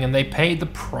them meddling and they paid the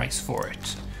price for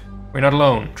it. We're not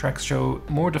alone. Tracks show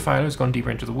more defilers gone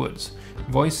deeper into the woods.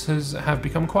 Voices have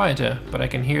become quieter, but I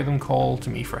can hear them call to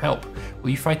me for help.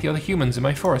 Will you fight the other humans in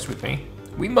my forest with me?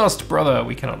 We must, brother.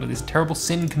 We cannot let this terrible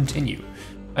sin continue.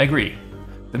 I agree.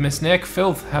 The Misnaek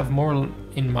filth have more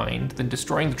in mind than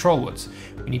destroying the Trollwoods.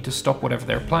 We need to stop whatever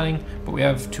they're planning, but we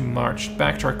have to march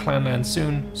back to our clanland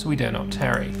soon, so we dare not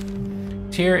tarry.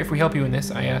 Tyr, if we help you in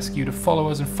this, I ask you to follow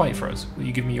us and fight for us. Will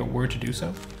you give me your word to do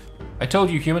so? I told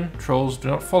you, human, trolls do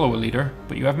not follow a leader,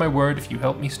 but you have my word. If you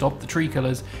help me stop the tree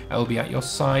killers, I will be at your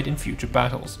side in future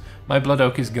battles. My blood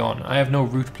oak is gone. I have no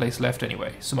root place left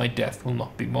anyway, so my death will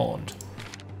not be mourned.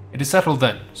 It is settled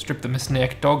then. Strip the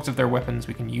Misnaek dogs of their weapons.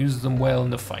 We can use them well in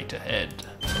the fight ahead.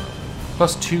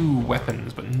 +2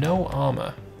 weapons, but no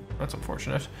armor. That's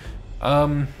unfortunate.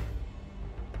 I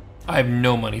have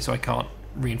no money, so I can't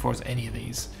reinforce any of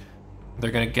these.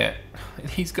 They're gonna get...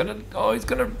 He's gonna... Oh, he's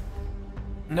gonna...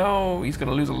 No, he's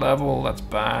gonna lose a level. That's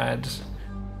bad.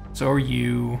 So are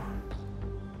you.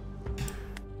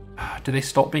 Do they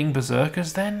stop being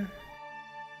berserkers then?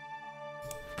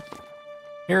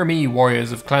 Hear me,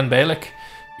 warriors of Clan Baelic.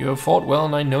 You have fought well,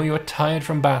 and I know you are tired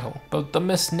from battle. But the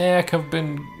Misnaek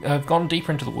have gone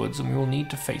deeper into the woods, and we will need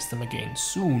to face them again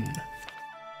soon.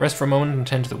 Rest for a moment and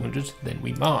tend to the wounded, then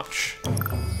we march.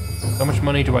 How much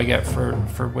money do I get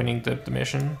for winning the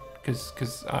mission?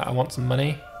 Because I want some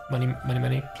money.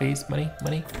 Money, please, money.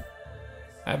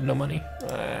 I have no money.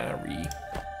 I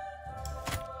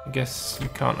guess you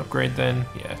can't upgrade then.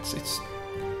 Yeah, it's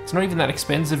not even that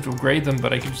expensive to upgrade them,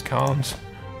 but I just can't.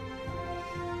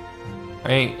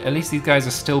 At least these guys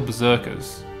are still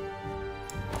berserkers.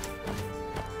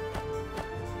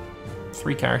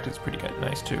 3 characters, pretty good,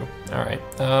 nice too. All right.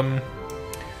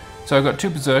 So I've got 2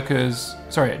 berserkers.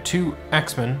 Sorry, 2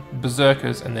 axemen,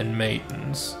 berserkers, and then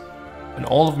maidens. And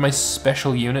all of my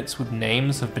special units with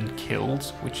names have been killed,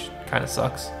 which kind of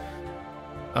sucks.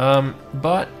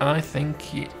 But I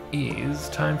think it is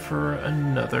time for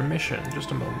another mission.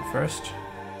 Just a moment first.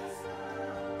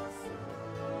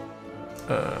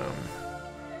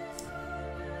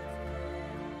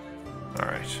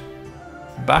 Alright.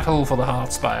 Battle for the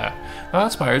Heartspire. The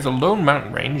Heartspire is a lone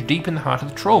mountain range deep in the heart of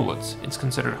the Trollwoods. It's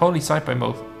considered holy site by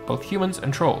both humans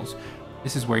and trolls.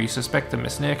 This is where you suspect the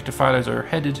Mistnaic defilers are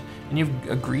headed, and you've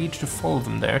agreed to follow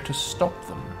them there to stop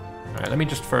them. Alright, let me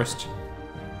just first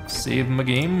save my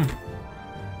game.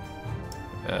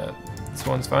 This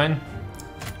one's fine.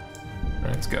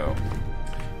 Let's go.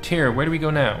 Tyr, where do we go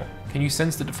now? Can you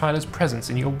sense the defiler's presence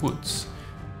in your woods?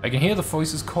 I can hear the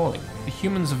voices calling. The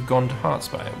humans have gone to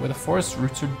Heartspire, where the forest's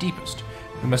roots are deepest.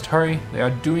 We must hurry. They are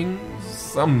doing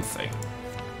something.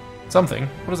 Something?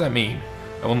 What does that mean?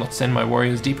 I will not send my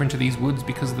warriors deeper into these woods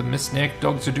because the Mistnaic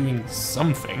dogs are doing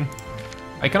something.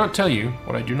 I cannot tell you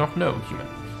what I do not know, human.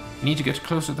 You need to get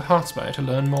closer to the Heartspire to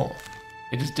learn more.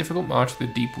 It is a difficult march through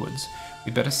the deep woods.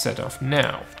 We better set off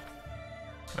now.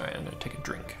 Alright, I'm going to take a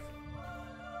drink.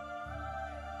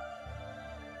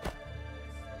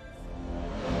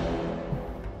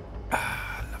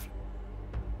 Lovely.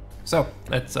 So,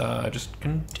 let's just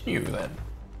continue then.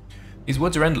 These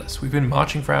woods are endless. We've been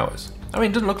marching for hours. I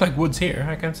mean, it doesn't look like woods here.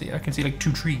 I can see like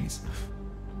 2 trees.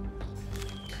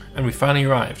 And we finally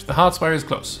arrived. The Heartspire is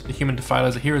close. The human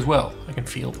defilers are here as well. I can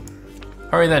feel them.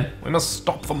 Hurry then. We must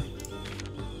stop them.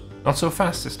 Not so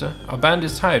fast, sister. Our band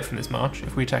is tired from this march.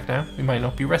 If we attack now, we might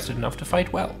not be rested enough to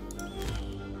fight well.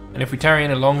 And if we tarry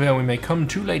any longer, we may come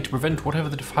too late to prevent whatever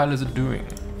the defilers are doing.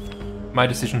 My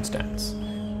decision stands.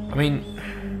 I mean...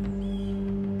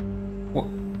 What?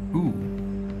 Ooh.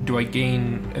 Do I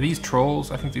gain... Are these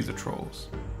trolls? I think these are trolls.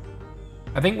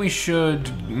 I think we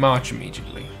should march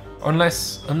immediately.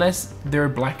 Unless they're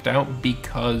blacked out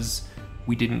because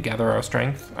we didn't gather our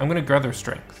strength. I'm going to gather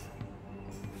strength.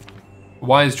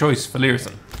 Wise choice,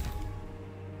 Slytherine.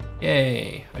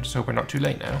 Yay. I just hope we're not too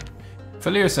late now.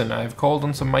 Slytherine, I've called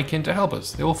on some of my kin to help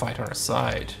us. They will fight on our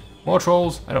side. More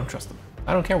trolls? I don't trust them.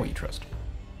 I don't care what you trust.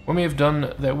 When we have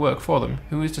done their work for them,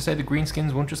 who is to say the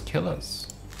greenskins won't just kill us?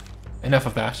 Enough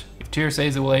of that. If Tyr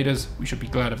says it will aid us, we should be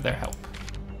glad of their help.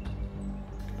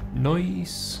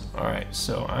 Nice. Alright,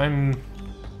 so I'm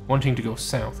wanting to go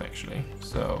south, actually.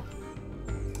 So,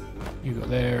 you go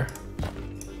there.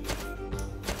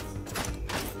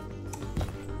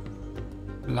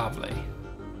 Lovely.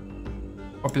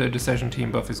 Popular decision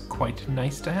team buff is quite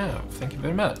nice to have. Thank you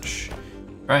very much.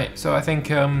 Right, so I think,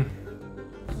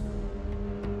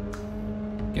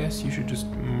 guess you should just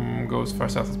go as far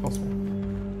south as possible.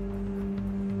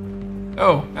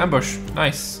 Oh, ambush.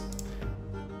 Nice.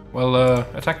 Well,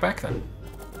 attack back then.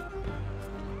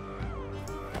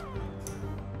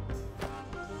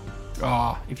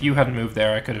 Ah, if you hadn't moved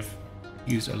there, I could have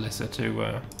used Alyssa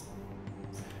to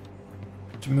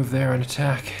move there and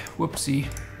attack. Whoopsie.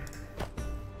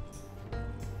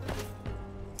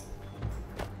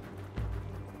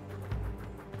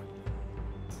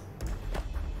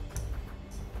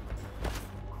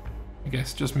 I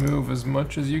guess just move as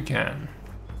much as you can.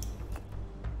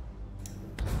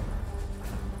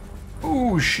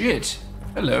 Oh shit!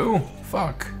 Hello.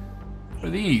 Fuck. What are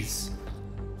these?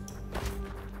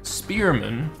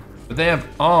 Spearmen, but they have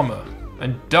armor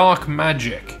and dark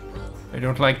magic. I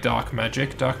don't like dark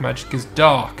magic. Dark magic is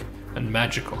dark and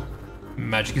magical.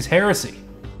 Magic is heresy.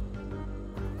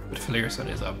 But Slytherine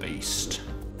is a beast.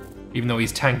 Even though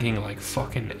he's tanking like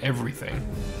fucking everything.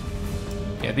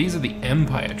 Yeah, these are the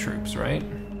Empire troops, right?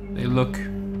 They look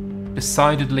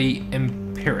decidedly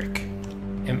empiric.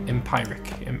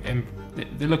 Empiric.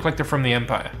 They look like they're from the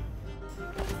Empire.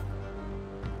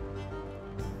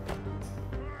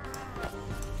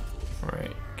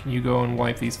 Alright, can you go and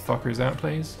wipe these fuckers out,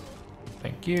 please?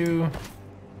 Thank you.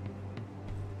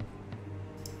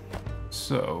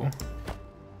 So,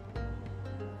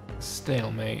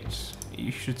 stalemate.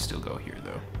 You should still go here,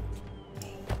 though.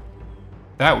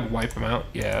 That would wipe them out.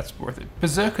 Yeah, that's worth it.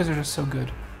 Berserkers are just so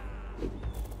good.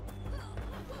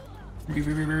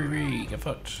 Get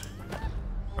fucked.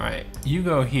 Alright, you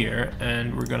go here,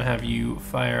 and we're gonna have you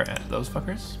fire at those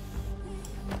fuckers.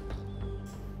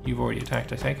 You've already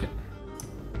attacked, I take it.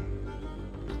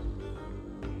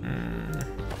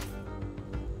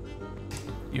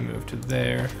 You move to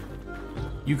there.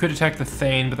 You could attack the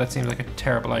Thane, but that seems like a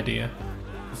terrible idea.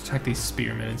 Let's attack these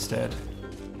spearmen instead.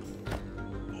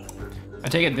 I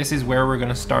take it this is where we're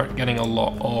gonna start getting a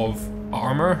lot of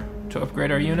armor to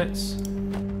upgrade our units.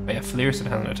 But yeah, Slytherine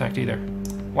hasn't attacked either.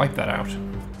 Wipe that out.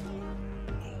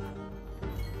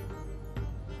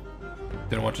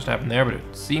 Don't know what just happened there, but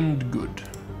it seemed good.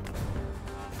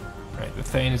 Right, the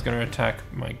Thane is gonna attack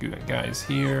my guys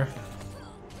here.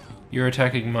 You're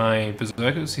attacking my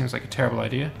berserkers. Seems like a terrible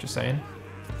idea, just saying.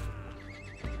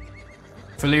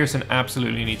 Slytherine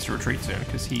absolutely needs to retreat soon,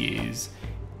 because he is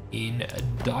in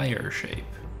dire shape.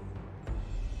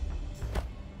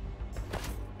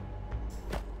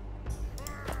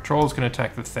 Troll's gonna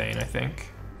attack the Thane, I think.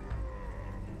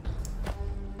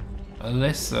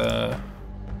 Unless,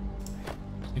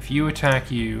 if you attack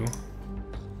you,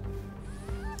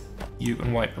 you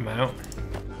can wipe them out.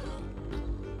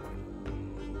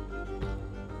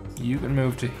 You can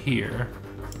move to here,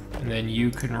 and then you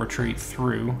can retreat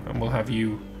through, and we'll have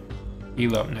you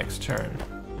heal up next turn.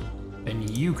 Then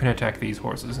you can attack these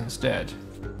horses instead.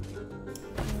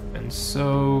 And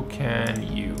so can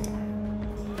you.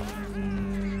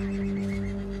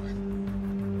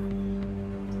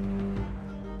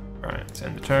 Right, let's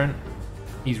end the turn.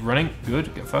 He's running.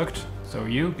 Good, get fucked. So are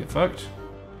you, get fucked.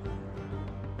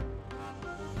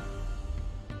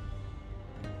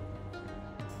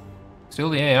 Still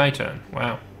the AI turn.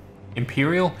 Wow.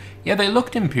 Imperial? Yeah, they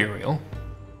looked Imperial.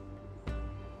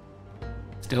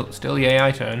 Still the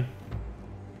AI turn.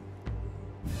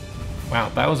 Wow,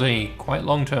 that was a quite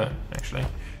long turn, actually.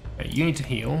 Right, you need to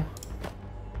heal.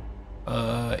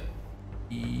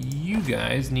 You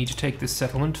guys need to take this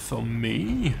settlement for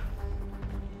me.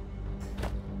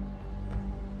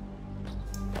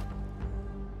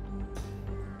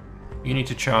 You need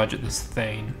to charge at this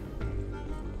Thane.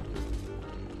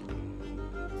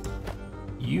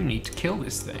 You need to kill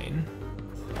this Thane.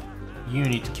 You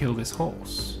need to kill this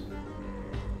horse.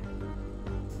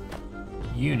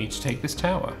 You need to take this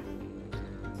tower.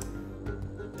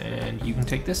 And you can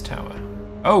take this tower.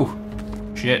 Oh!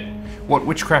 Shit. What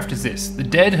witchcraft is this? The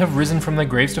dead have risen from their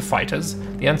graves to fight us?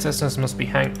 The ancestors must be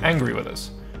angry with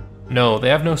us. No, they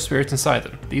have no spirits inside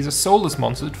them. These are soulless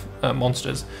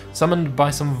monsters, summoned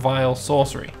by some vile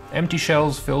sorcery. Empty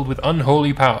shells filled with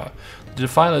unholy power. The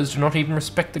defilers do not even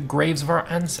respect the graves of our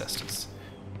ancestors.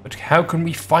 But how can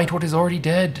we fight what is already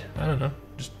dead? I don't know.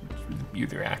 Just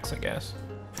use your axe, I guess.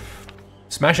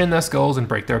 Smash in their skulls and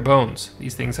break their bones.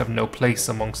 These things have no place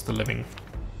amongst the living.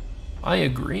 I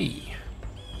agree.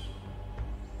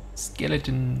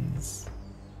 Skeletons.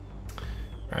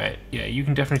 Alright, yeah, you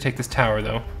can definitely take this tower,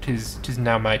 though. Tis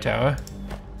now my tower.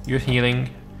 You're healing.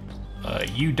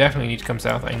 You definitely need to come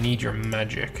south. I need your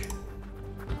magic.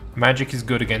 Magic is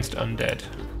good against undead.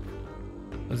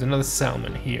 There's another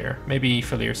salmon here. Maybe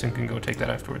Slytherine can go take that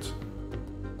afterwards.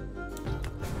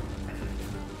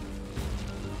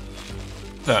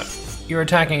 So, you're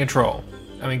attacking a troll.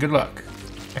 I mean, good luck.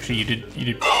 Actually, you did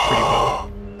pretty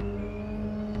well.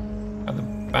 Are the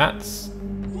bats?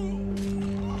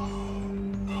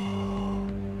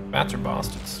 Bats are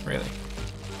bastards, really.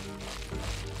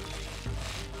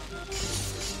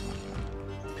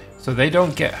 So they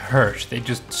don't get hurt, they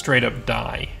just straight up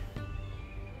die.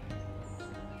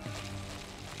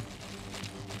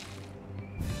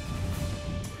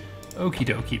 Okie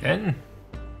dokie then.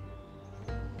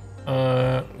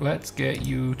 Let's get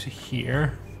you to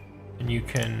here, and you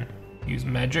can use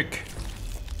magic.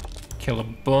 Kill a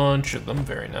bunch of them,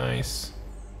 very nice.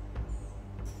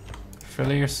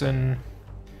 Slytherine.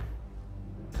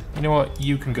 You know what,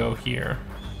 you can go here.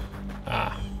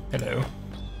 Ah, hello.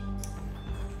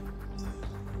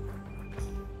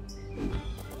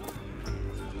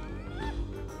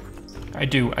 I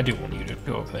do want you to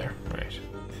go over there, right.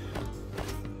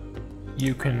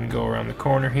 You can go around the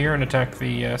corner here and attack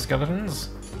the skeletons.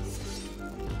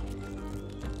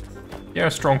 They are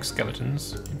strong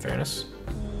skeletons, in fairness.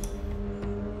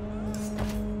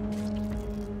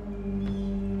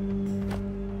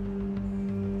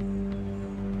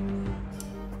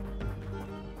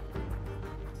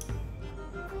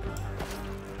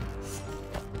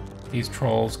 These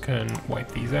trolls can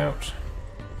wipe these out.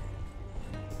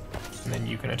 And then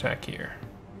you can attack here.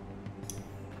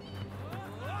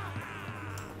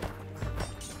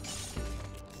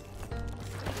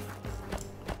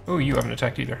 Oh, you haven't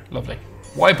attacked either. Lovely.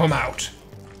 Wipe them out!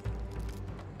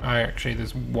 Actually,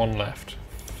 there's one left.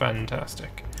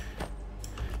 Fantastic.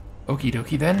 Okie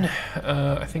dokie then.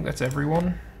 I think that's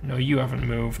everyone. No, you haven't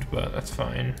moved, but that's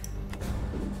fine.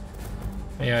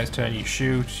 AI's turn, you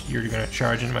shoot. You're gonna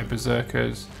charge into my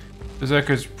berserkers.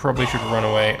 Berserkers probably should run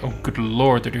away. Oh, good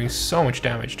lord, they're doing so much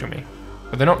damage to me.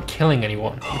 But they're not killing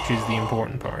anyone, which is the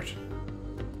important part.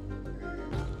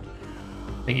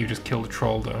 I think you just killed a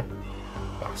troll, though.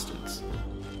 Bastards.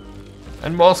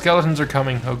 And more skeletons are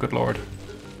coming. Oh, good lord.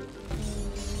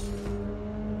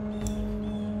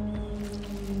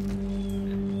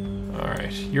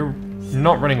 Alright, you're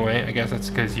not running away. I guess that's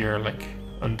because you're, like,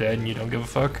 undead and you don't give a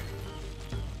fuck.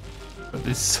 But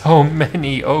there's so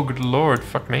many. Oh, good lord.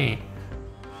 Fuck me.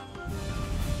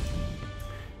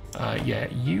 Yeah,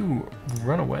 you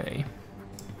run away.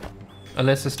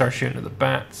 Alyssa starts shooting at the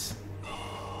bats.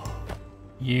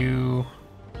 You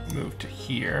move to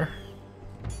here.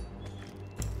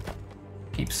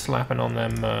 Keep slapping on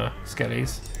them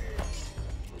skellies.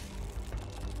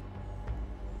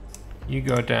 You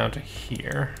go down to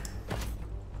here.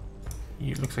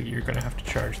 You looks like you're gonna have to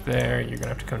charge there. You're gonna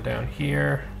have to come down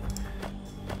here.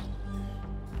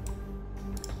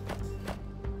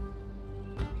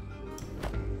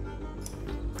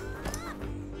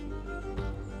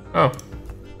 Oh,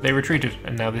 they retreated,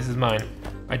 and now this is mine.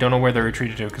 I don't know where they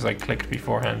retreated to because I clicked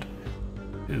beforehand.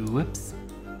 Whoops.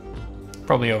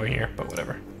 Probably over here, but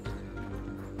whatever.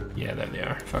 Yeah, there they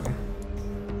are. Fuck them.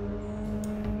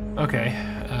 Okay.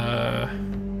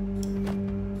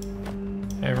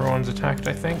 Everyone's attacked,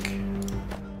 I think.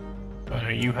 Oh no,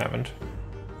 you haven't.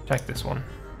 Attack this one.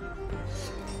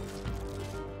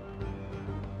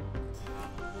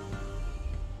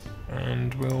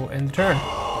 And we'll end the turn.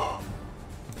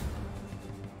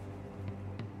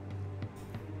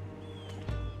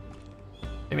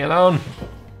 Leave me alone!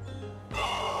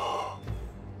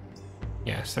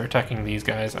 Yes, they're attacking these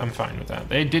guys. I'm fine with that.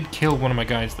 They did kill one of my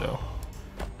guys, though,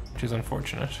 which is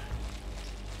unfortunate.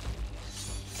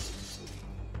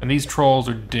 And these trolls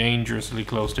are dangerously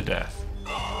close to death.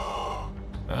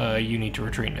 You need to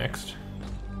retreat next.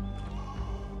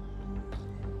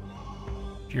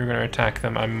 If you're going to attack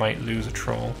them, I might lose a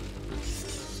troll.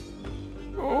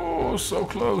 Oh, so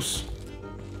close.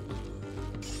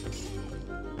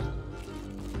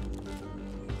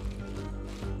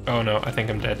 Oh no, I think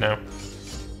I'm dead now.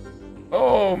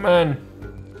 Oh man!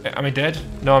 Am I dead?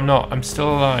 No, I'm not. I'm still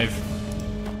alive.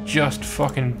 Just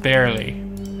fucking barely.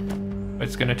 But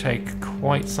it's gonna take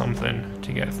quite something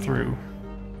to get through.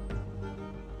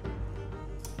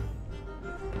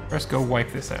 Let's go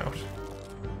wipe this out.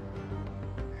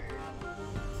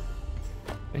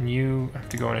 And you have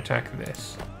to go and attack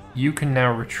this. You can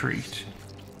now retreat.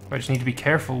 I just need to be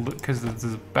careful because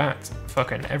there's bats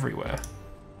fucking everywhere.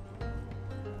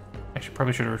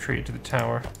 Probably should have retreated to the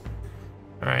tower.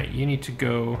 Alright, you need to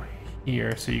go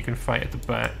here so you can fight at the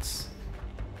bats.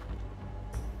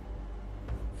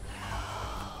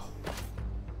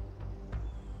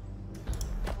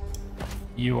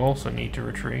 You also need to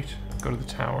retreat. Go to the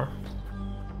tower.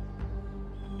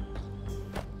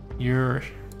 You're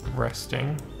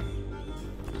resting.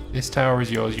 This tower is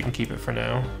yours, you can keep it for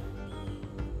now.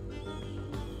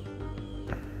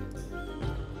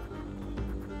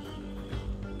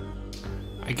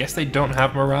 I guess they don't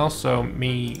have morale, so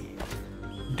me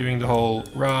doing the whole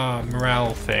rah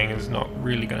morale thing is not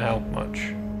really going to help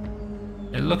much.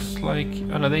 It looks like...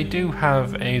 oh no, they do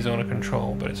have a zone of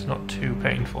control, but it's not too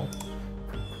painful.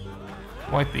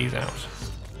 Wipe these out.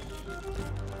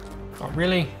 Oh,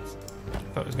 really? I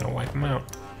thought it was going to wipe them out.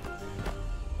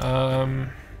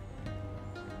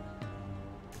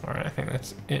 Alright, I think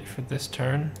that's it for this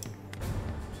turn.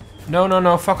 No, no,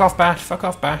 no, fuck off, bat, fuck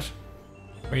off, bat.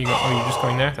 Where you go? Oh, you're just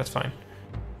going there? That's fine.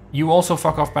 You also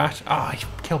fuck off, bat. Ah, you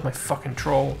killed my fucking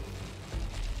troll.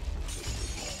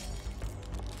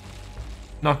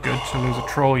 Not good to lose a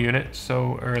troll unit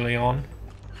so early on.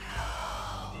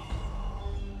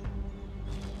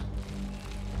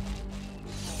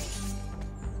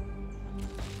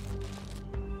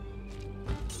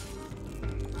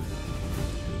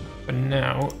 But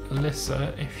now,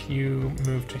 Alyssa, if you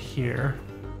move to here,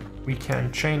 we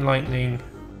can chain lightning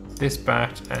this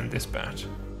bat and this bat.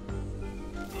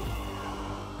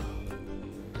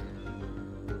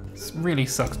 This really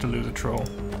sucks to lose a troll.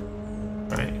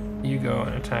 Right, you go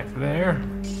and attack there.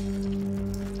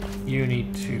 You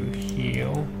need to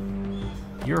heal.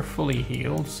 You're fully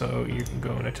healed, so you can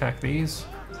go and attack these.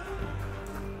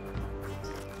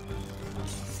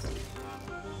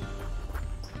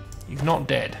 He's not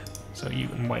dead, so you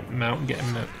can wipe him out and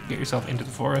get yourself into the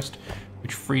forest,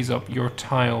 which frees up your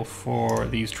tile for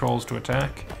these trolls to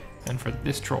attack, and for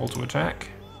this troll to attack.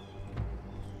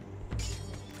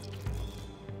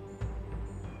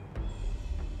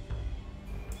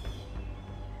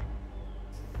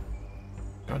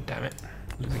 God damn it.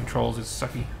 Losing trolls is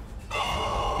sucky.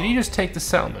 Did he just take the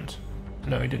settlement?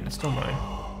 No, he didn't. It's still mine.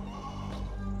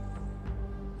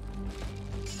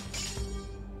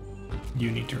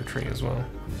 You need to retreat as well.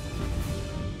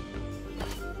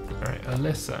 Alright,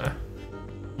 Alyssa.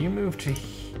 You move to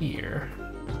here.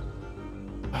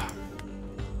 I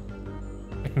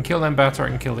can kill them bats or I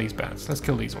can kill these bats. Let's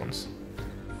kill these ones.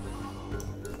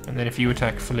 And then if you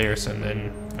attack Slytherine,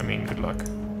 then, I mean, good luck.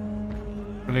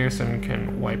 Slytherine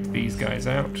can wipe these guys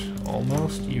out,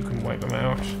 almost. You can wipe them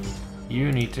out.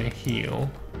 You need to heal.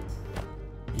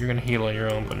 You're gonna heal on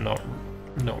your own, but not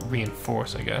No,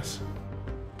 reinforce, I guess.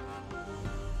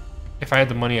 If I had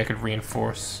the money, I could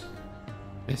reinforce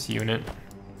this unit,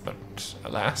 but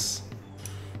alas.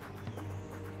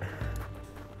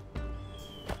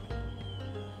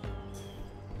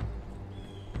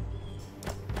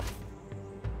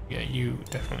 Yeah, you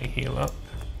definitely heal up.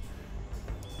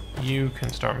 You can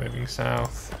start moving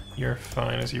south. You're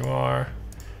fine as you are.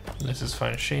 This is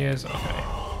fine as she is. Okay.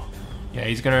 Yeah,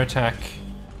 he's gonna attack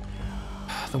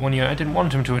the one unit I didn't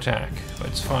want him to attack, but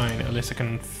it's fine. Alyssa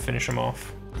can finish him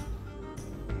off.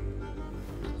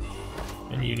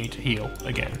 And you need to heal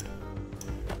again.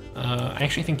 I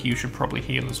actually think you should probably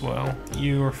heal as well.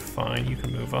 You're fine. You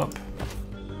can move up.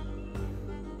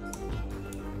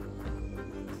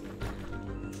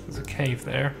 There's a cave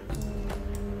there.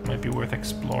 Might be worth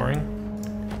exploring.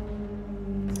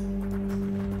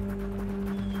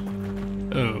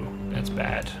 Oh, that's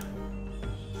bad.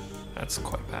 That's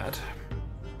quite bad.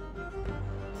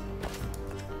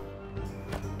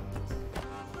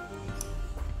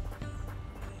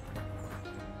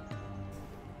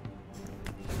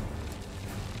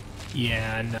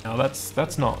 Yeah, no,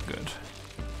 that's not good.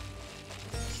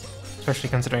 Especially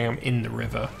considering I'm in the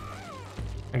river.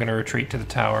 I'm gonna retreat to the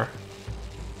tower.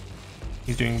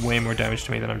 He's doing way more damage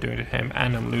to me than I'm doing to him,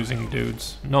 and I'm losing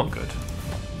dudes. Not good.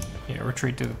 Yeah,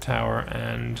 retreat to the tower,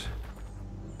 and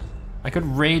I could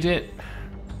raid it,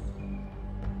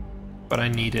 but I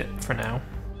need it for now.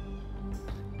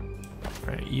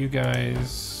 Alright, you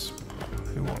guys...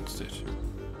 Who wants it?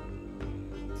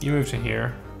 You move to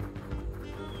here.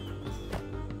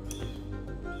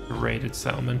 Raided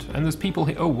settlement. And there's people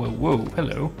here. Oh, whoa, whoa,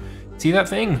 hello. See that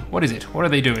thing? What is it? What are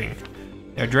they doing?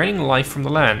 They're draining life from the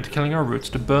land, killing our roots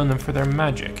to burn them for their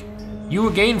magic. You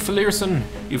again, Slytherine!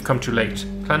 You've come too late.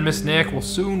 Clan Miss Naek will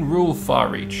soon rule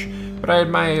Farreach, but I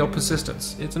admire your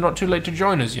persistence. It's not too late to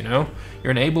join us, you know.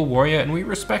 You're an able warrior, and we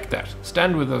respect that.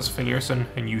 Stand with us, Slytherine,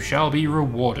 and you shall be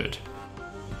rewarded.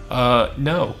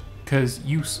 No, because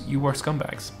you are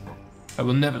scumbags. I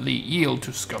will never yield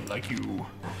to scum like you.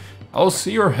 I'll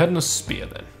see your head in a spear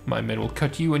then. My men will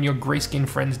cut you and your grayskin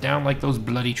friends down like those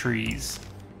bloody trees.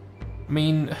 I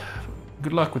mean,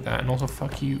 good luck with that, and also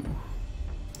fuck you.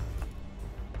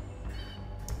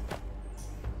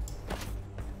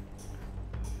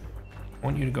 I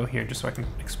want you to go here just so I can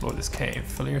explore this cave.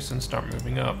 Slytherine, start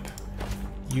moving up.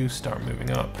 You start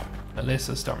moving up.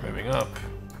 Alyssa, start moving up.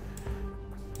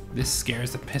 This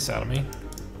scares the piss out of me.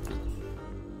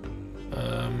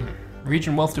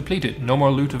 Region wealth depleted. No more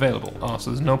loot available. Oh,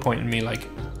 so there's no point in me, like,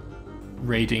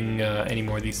 raiding any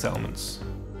more of these settlements.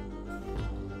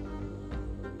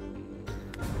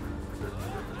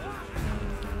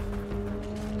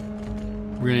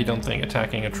 Really don't think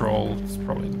attacking a troll is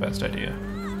probably the best idea.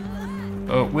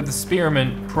 Oh, with the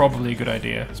spearmen, probably a good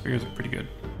idea. Spears are pretty good.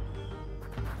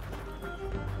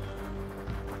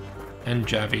 And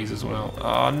javies as well.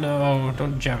 Oh no,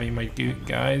 don't javy my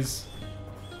guys.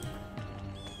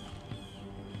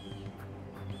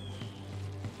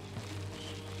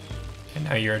 And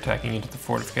now you're attacking into the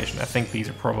fortification. I think these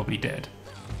are probably dead.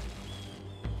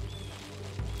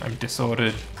 I'm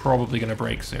disordered, probably gonna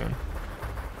break soon.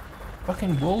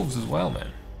 Fucking wolves as well, man.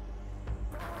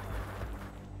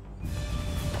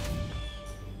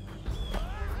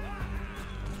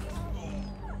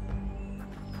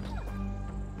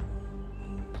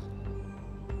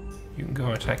 You can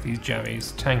go attack these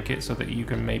javies, tank it so that you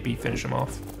can maybe finish them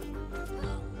off.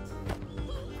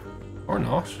 Or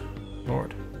not.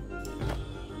 Lord.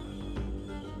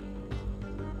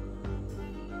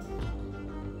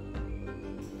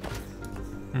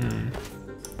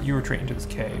 You retreat into this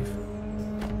cave.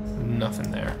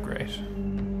 Nothing there. Great.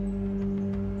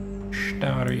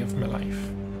 Story of my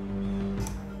life.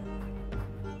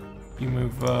 You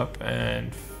move up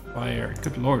and fire.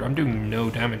 Good lord, I'm doing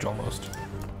no damage almost.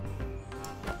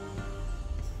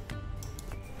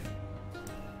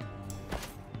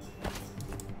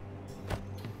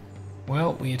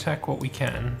 Well, we attack what we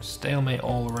can. Stalemate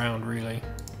all around, really.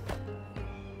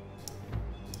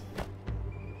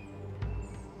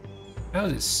 How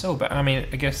is it so bad? I mean,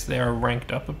 I guess they are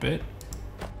ranked up a bit.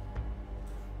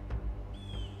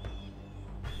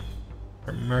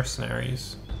 Or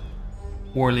mercenaries.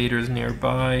 War leaders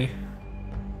nearby.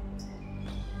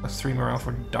 +3 morale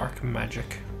for dark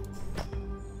magic.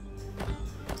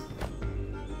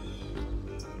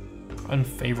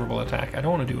 Unfavorable attack. I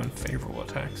don't want to do unfavorable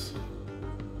attacks.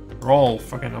 They're all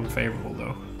fucking unfavorable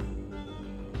though.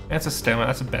 That's a stalemate.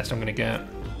 That's the best I'm gonna get.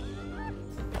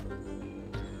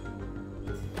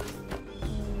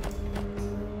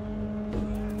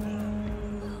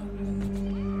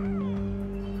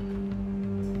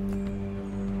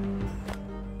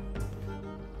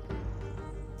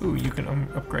 Ooh, you can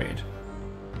upgrade.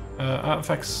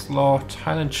 Artifact slot,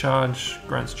 Highland charge,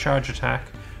 grants charge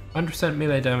attack, 100%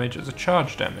 melee damage as a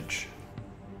charge damage.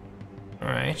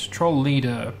 Alright, Troll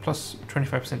Leader, plus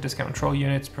 25% discount on troll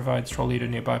units, provides Troll Leader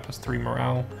nearby plus 3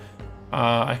 morale.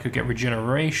 I could get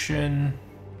regeneration.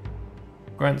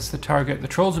 Grants the target the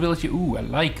troll's ability. Ooh, I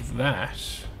like that.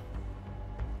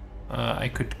 I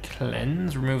could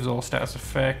cleanse, removes all status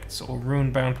effects, or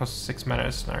rune bound plus 6 mana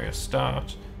at scenario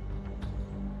start.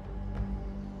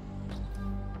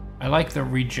 I like the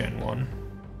regen one.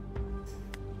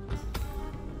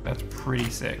 That's pretty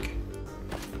sick.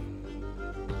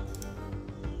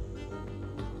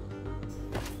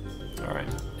 Alright,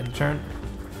 end turn.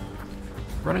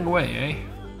 Running away, eh?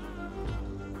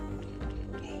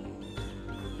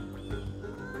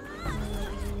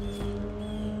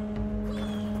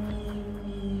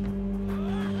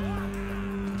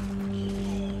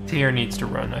 Tyr needs to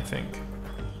run, I think.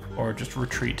 Or just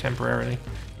retreat temporarily.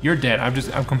 You're dead.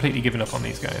 I'm completely giving up on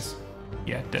these guys.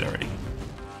 Yeah, dead already.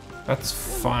 That's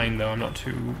fine though, I'm not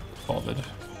too bothered.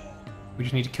 We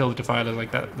just need to kill the Defiler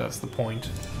like that. That's the point.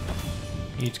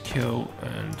 You need to kill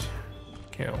and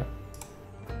kill.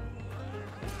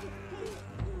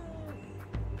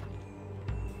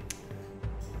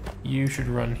 You should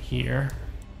run here.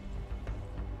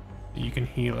 You can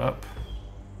heal up.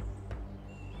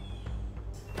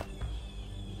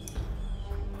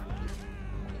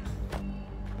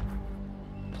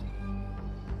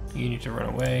 You need to run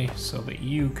away so that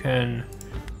you can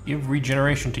give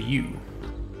regeneration to you.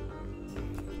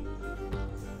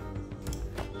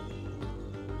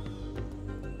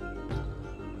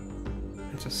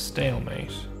 It's a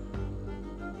stalemate.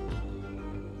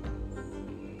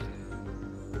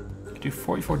 Could do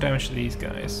 44 damage to these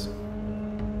guys.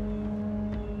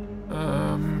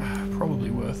 Probably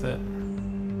worth it.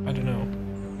 I don't know.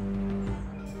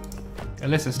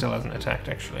 Alyssa still hasn't attacked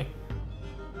actually.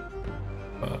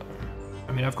 But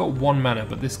I mean, I've got 1 mana,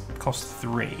 but this costs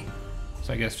 3.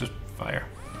 So I guess just fire.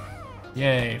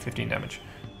 Yay, 15 damage.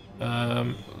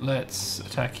 Let's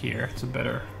attack here. It's a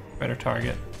better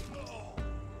target.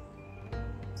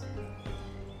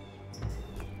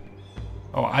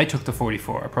 Oh, I took the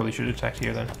 44. I probably should have attacked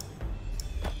here then.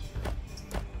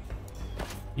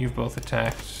 You've both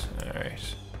attacked.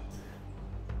 Alright.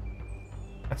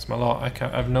 That's my lot. I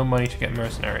have no money to get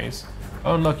mercenaries.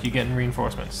 Oh, and look, you're getting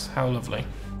reinforcements. How lovely.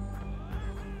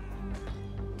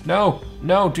 No!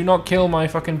 No! Do not kill my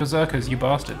fucking berserkers, you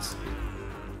bastards.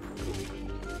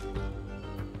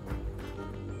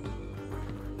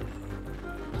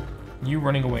 You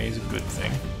running away is a good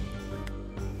thing.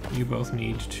 You both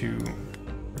need to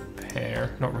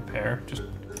repair. Not repair, just...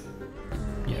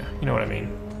 yeah, you know what I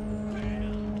mean.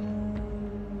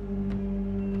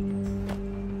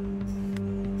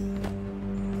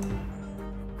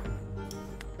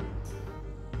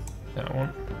 That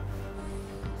one.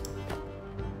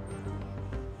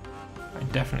 I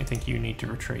definitely think you need to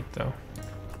retreat though.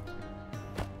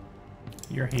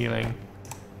 You're healing.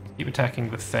 Keep attacking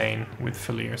the Thane with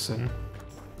Felierson.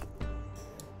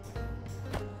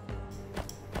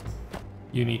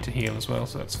 You need to heal as well,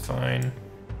 so that's fine.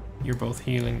 You're both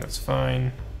healing, that's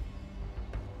fine.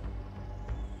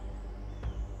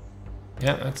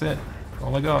 Yeah, that's it.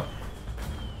 All I got.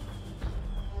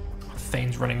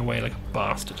 Thane's running away like a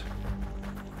bastard.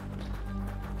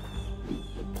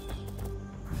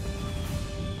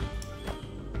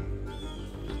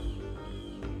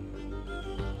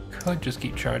 Could just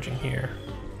keep charging here.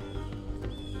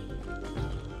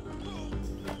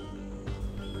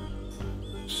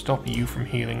 Stop you from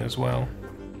healing as well.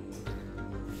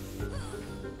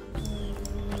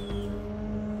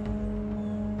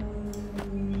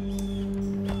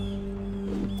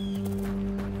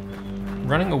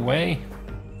 Running away?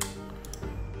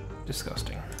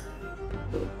 Disgusting.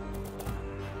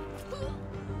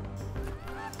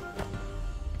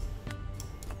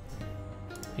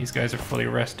 These guys are fully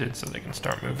rested, so they can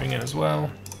start moving in as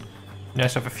well.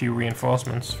 Nice to have a few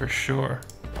reinforcements for sure.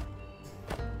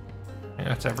 Yeah,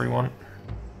 that's everyone.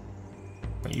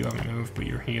 But you haven't moved, but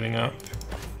you're healing up.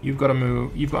 You've got to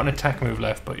move. You've got an attack move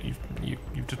left, but you've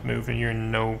just moved and you're in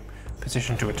no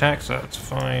position to attack, so that's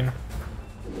fine.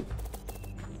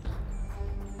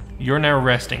 You're now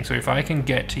resting, so if I can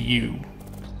get to you,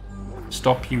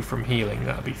 stop you from healing,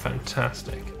 that'd be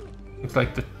fantastic. Looks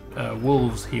like the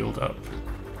wolves healed up.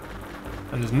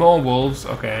 And there's more wolves.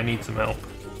 Okay, I need some help.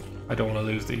 I don't want to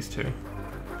lose these two.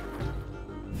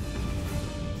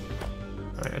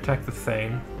 Alright, attack the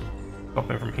Thane. Stop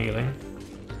them from healing.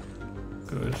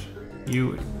 Good.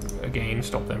 You, again,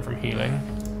 stop them from healing.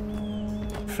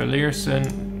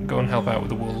 Felierson, go and help out with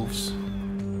the wolves.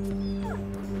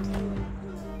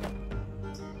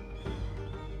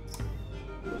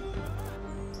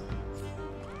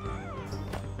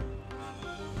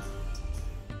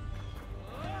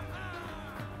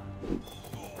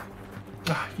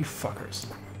 works.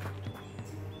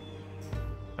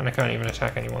 And I can't even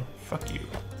attack anyone. Fuck you.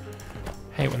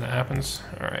 Hate when that happens.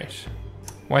 Alright.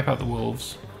 Wipe out the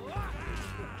wolves.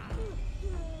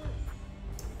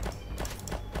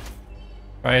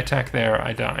 If I attack there,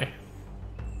 I die.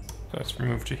 So let's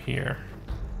move to here.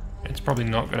 It's probably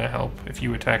not going to help. If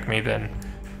you attack me, then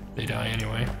they die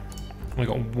anyway. Only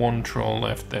got one troll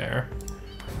left there.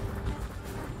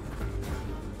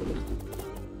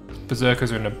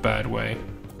 Berserkers are in a bad way.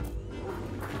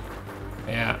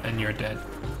 Yeah, and you're dead.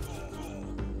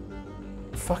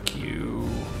 Fuck you.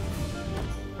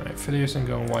 Alright, Phileas and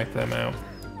go and wipe them out.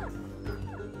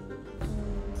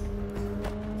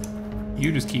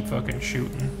 You just keep fucking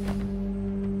shooting.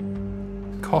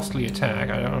 Costly attack.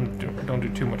 I don't do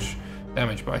too much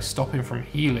damage, but I stop him from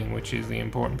healing, which is the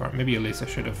important part. Maybe Alyssa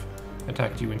should have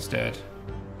attacked you instead.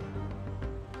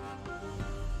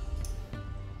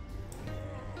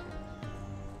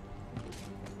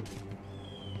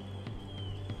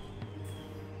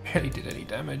 Barely did any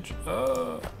damage.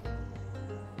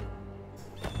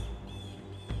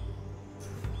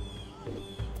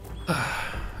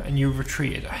 And you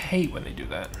retreated. I hate when they do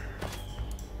that.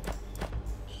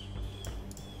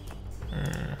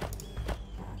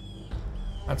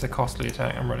 That's a costly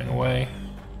attack. I'm running away.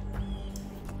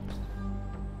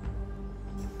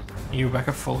 You back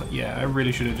at full. Yeah, I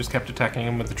really should have just kept attacking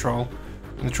him with the troll.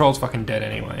 And the troll's fucking dead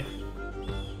anyway.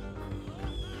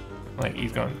 Like,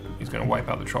 he's gonna wipe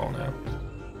out the troll now.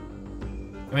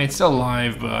 I mean, it's still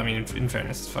alive, but I mean, in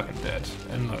fairness, it's fucking dead.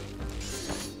 And look.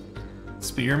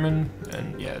 Spearman,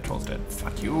 and yeah, the troll's dead.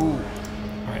 Fuck you.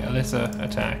 Alright, Alyssa,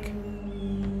 attack.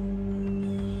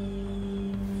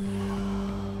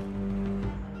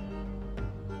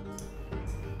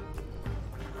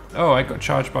 Oh, I got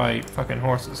charged by fucking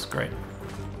horses. Great.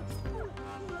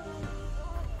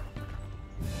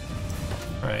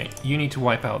 Right, you need to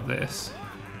wipe out this.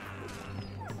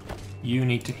 You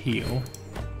need to heal.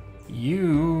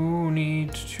 You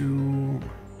need to...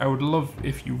 I would love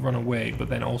if you run away, but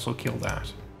then also kill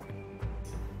that.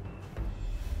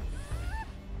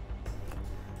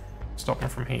 Stop him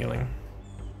from healing.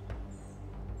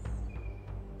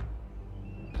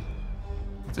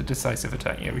 It's a decisive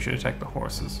attack. Yeah, we should attack the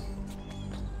horses.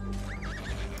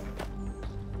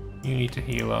 You need to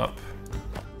heal up.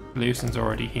 Leuson's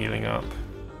already healing up.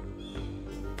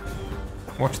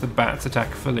 Watch the bats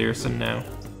attack Phalearson now.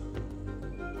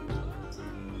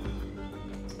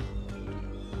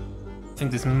 I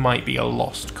think this might be a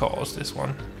lost cause, this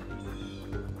one.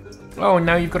 Oh, and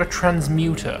now you've got a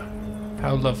transmuter.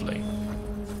 How lovely.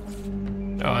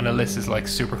 Oh, and Alyssa's like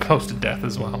super close to death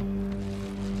as well.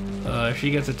 If she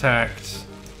gets attacked,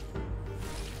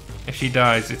 if she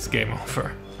dies, it's game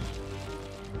over.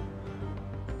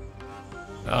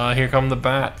 Here come the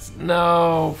bats.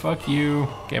 No, fuck you.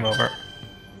 Game over.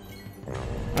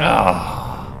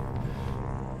 Ah.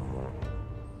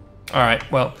 Alright,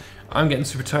 well, I'm getting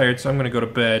super tired, so I'm gonna go to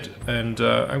bed, and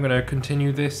I'm gonna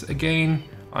continue this again.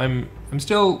 I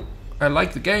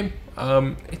like the game.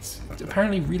 It's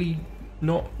apparently really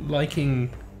not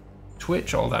liking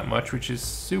Twitch all that much, which is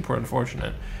super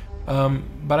unfortunate.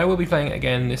 But I will be playing it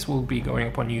again. This will be going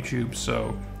up on YouTube,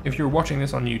 so if you're watching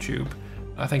this on YouTube,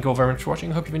 thank you all very much for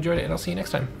watching. I hope you've enjoyed it, and I'll see you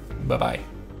next time. Bye-bye.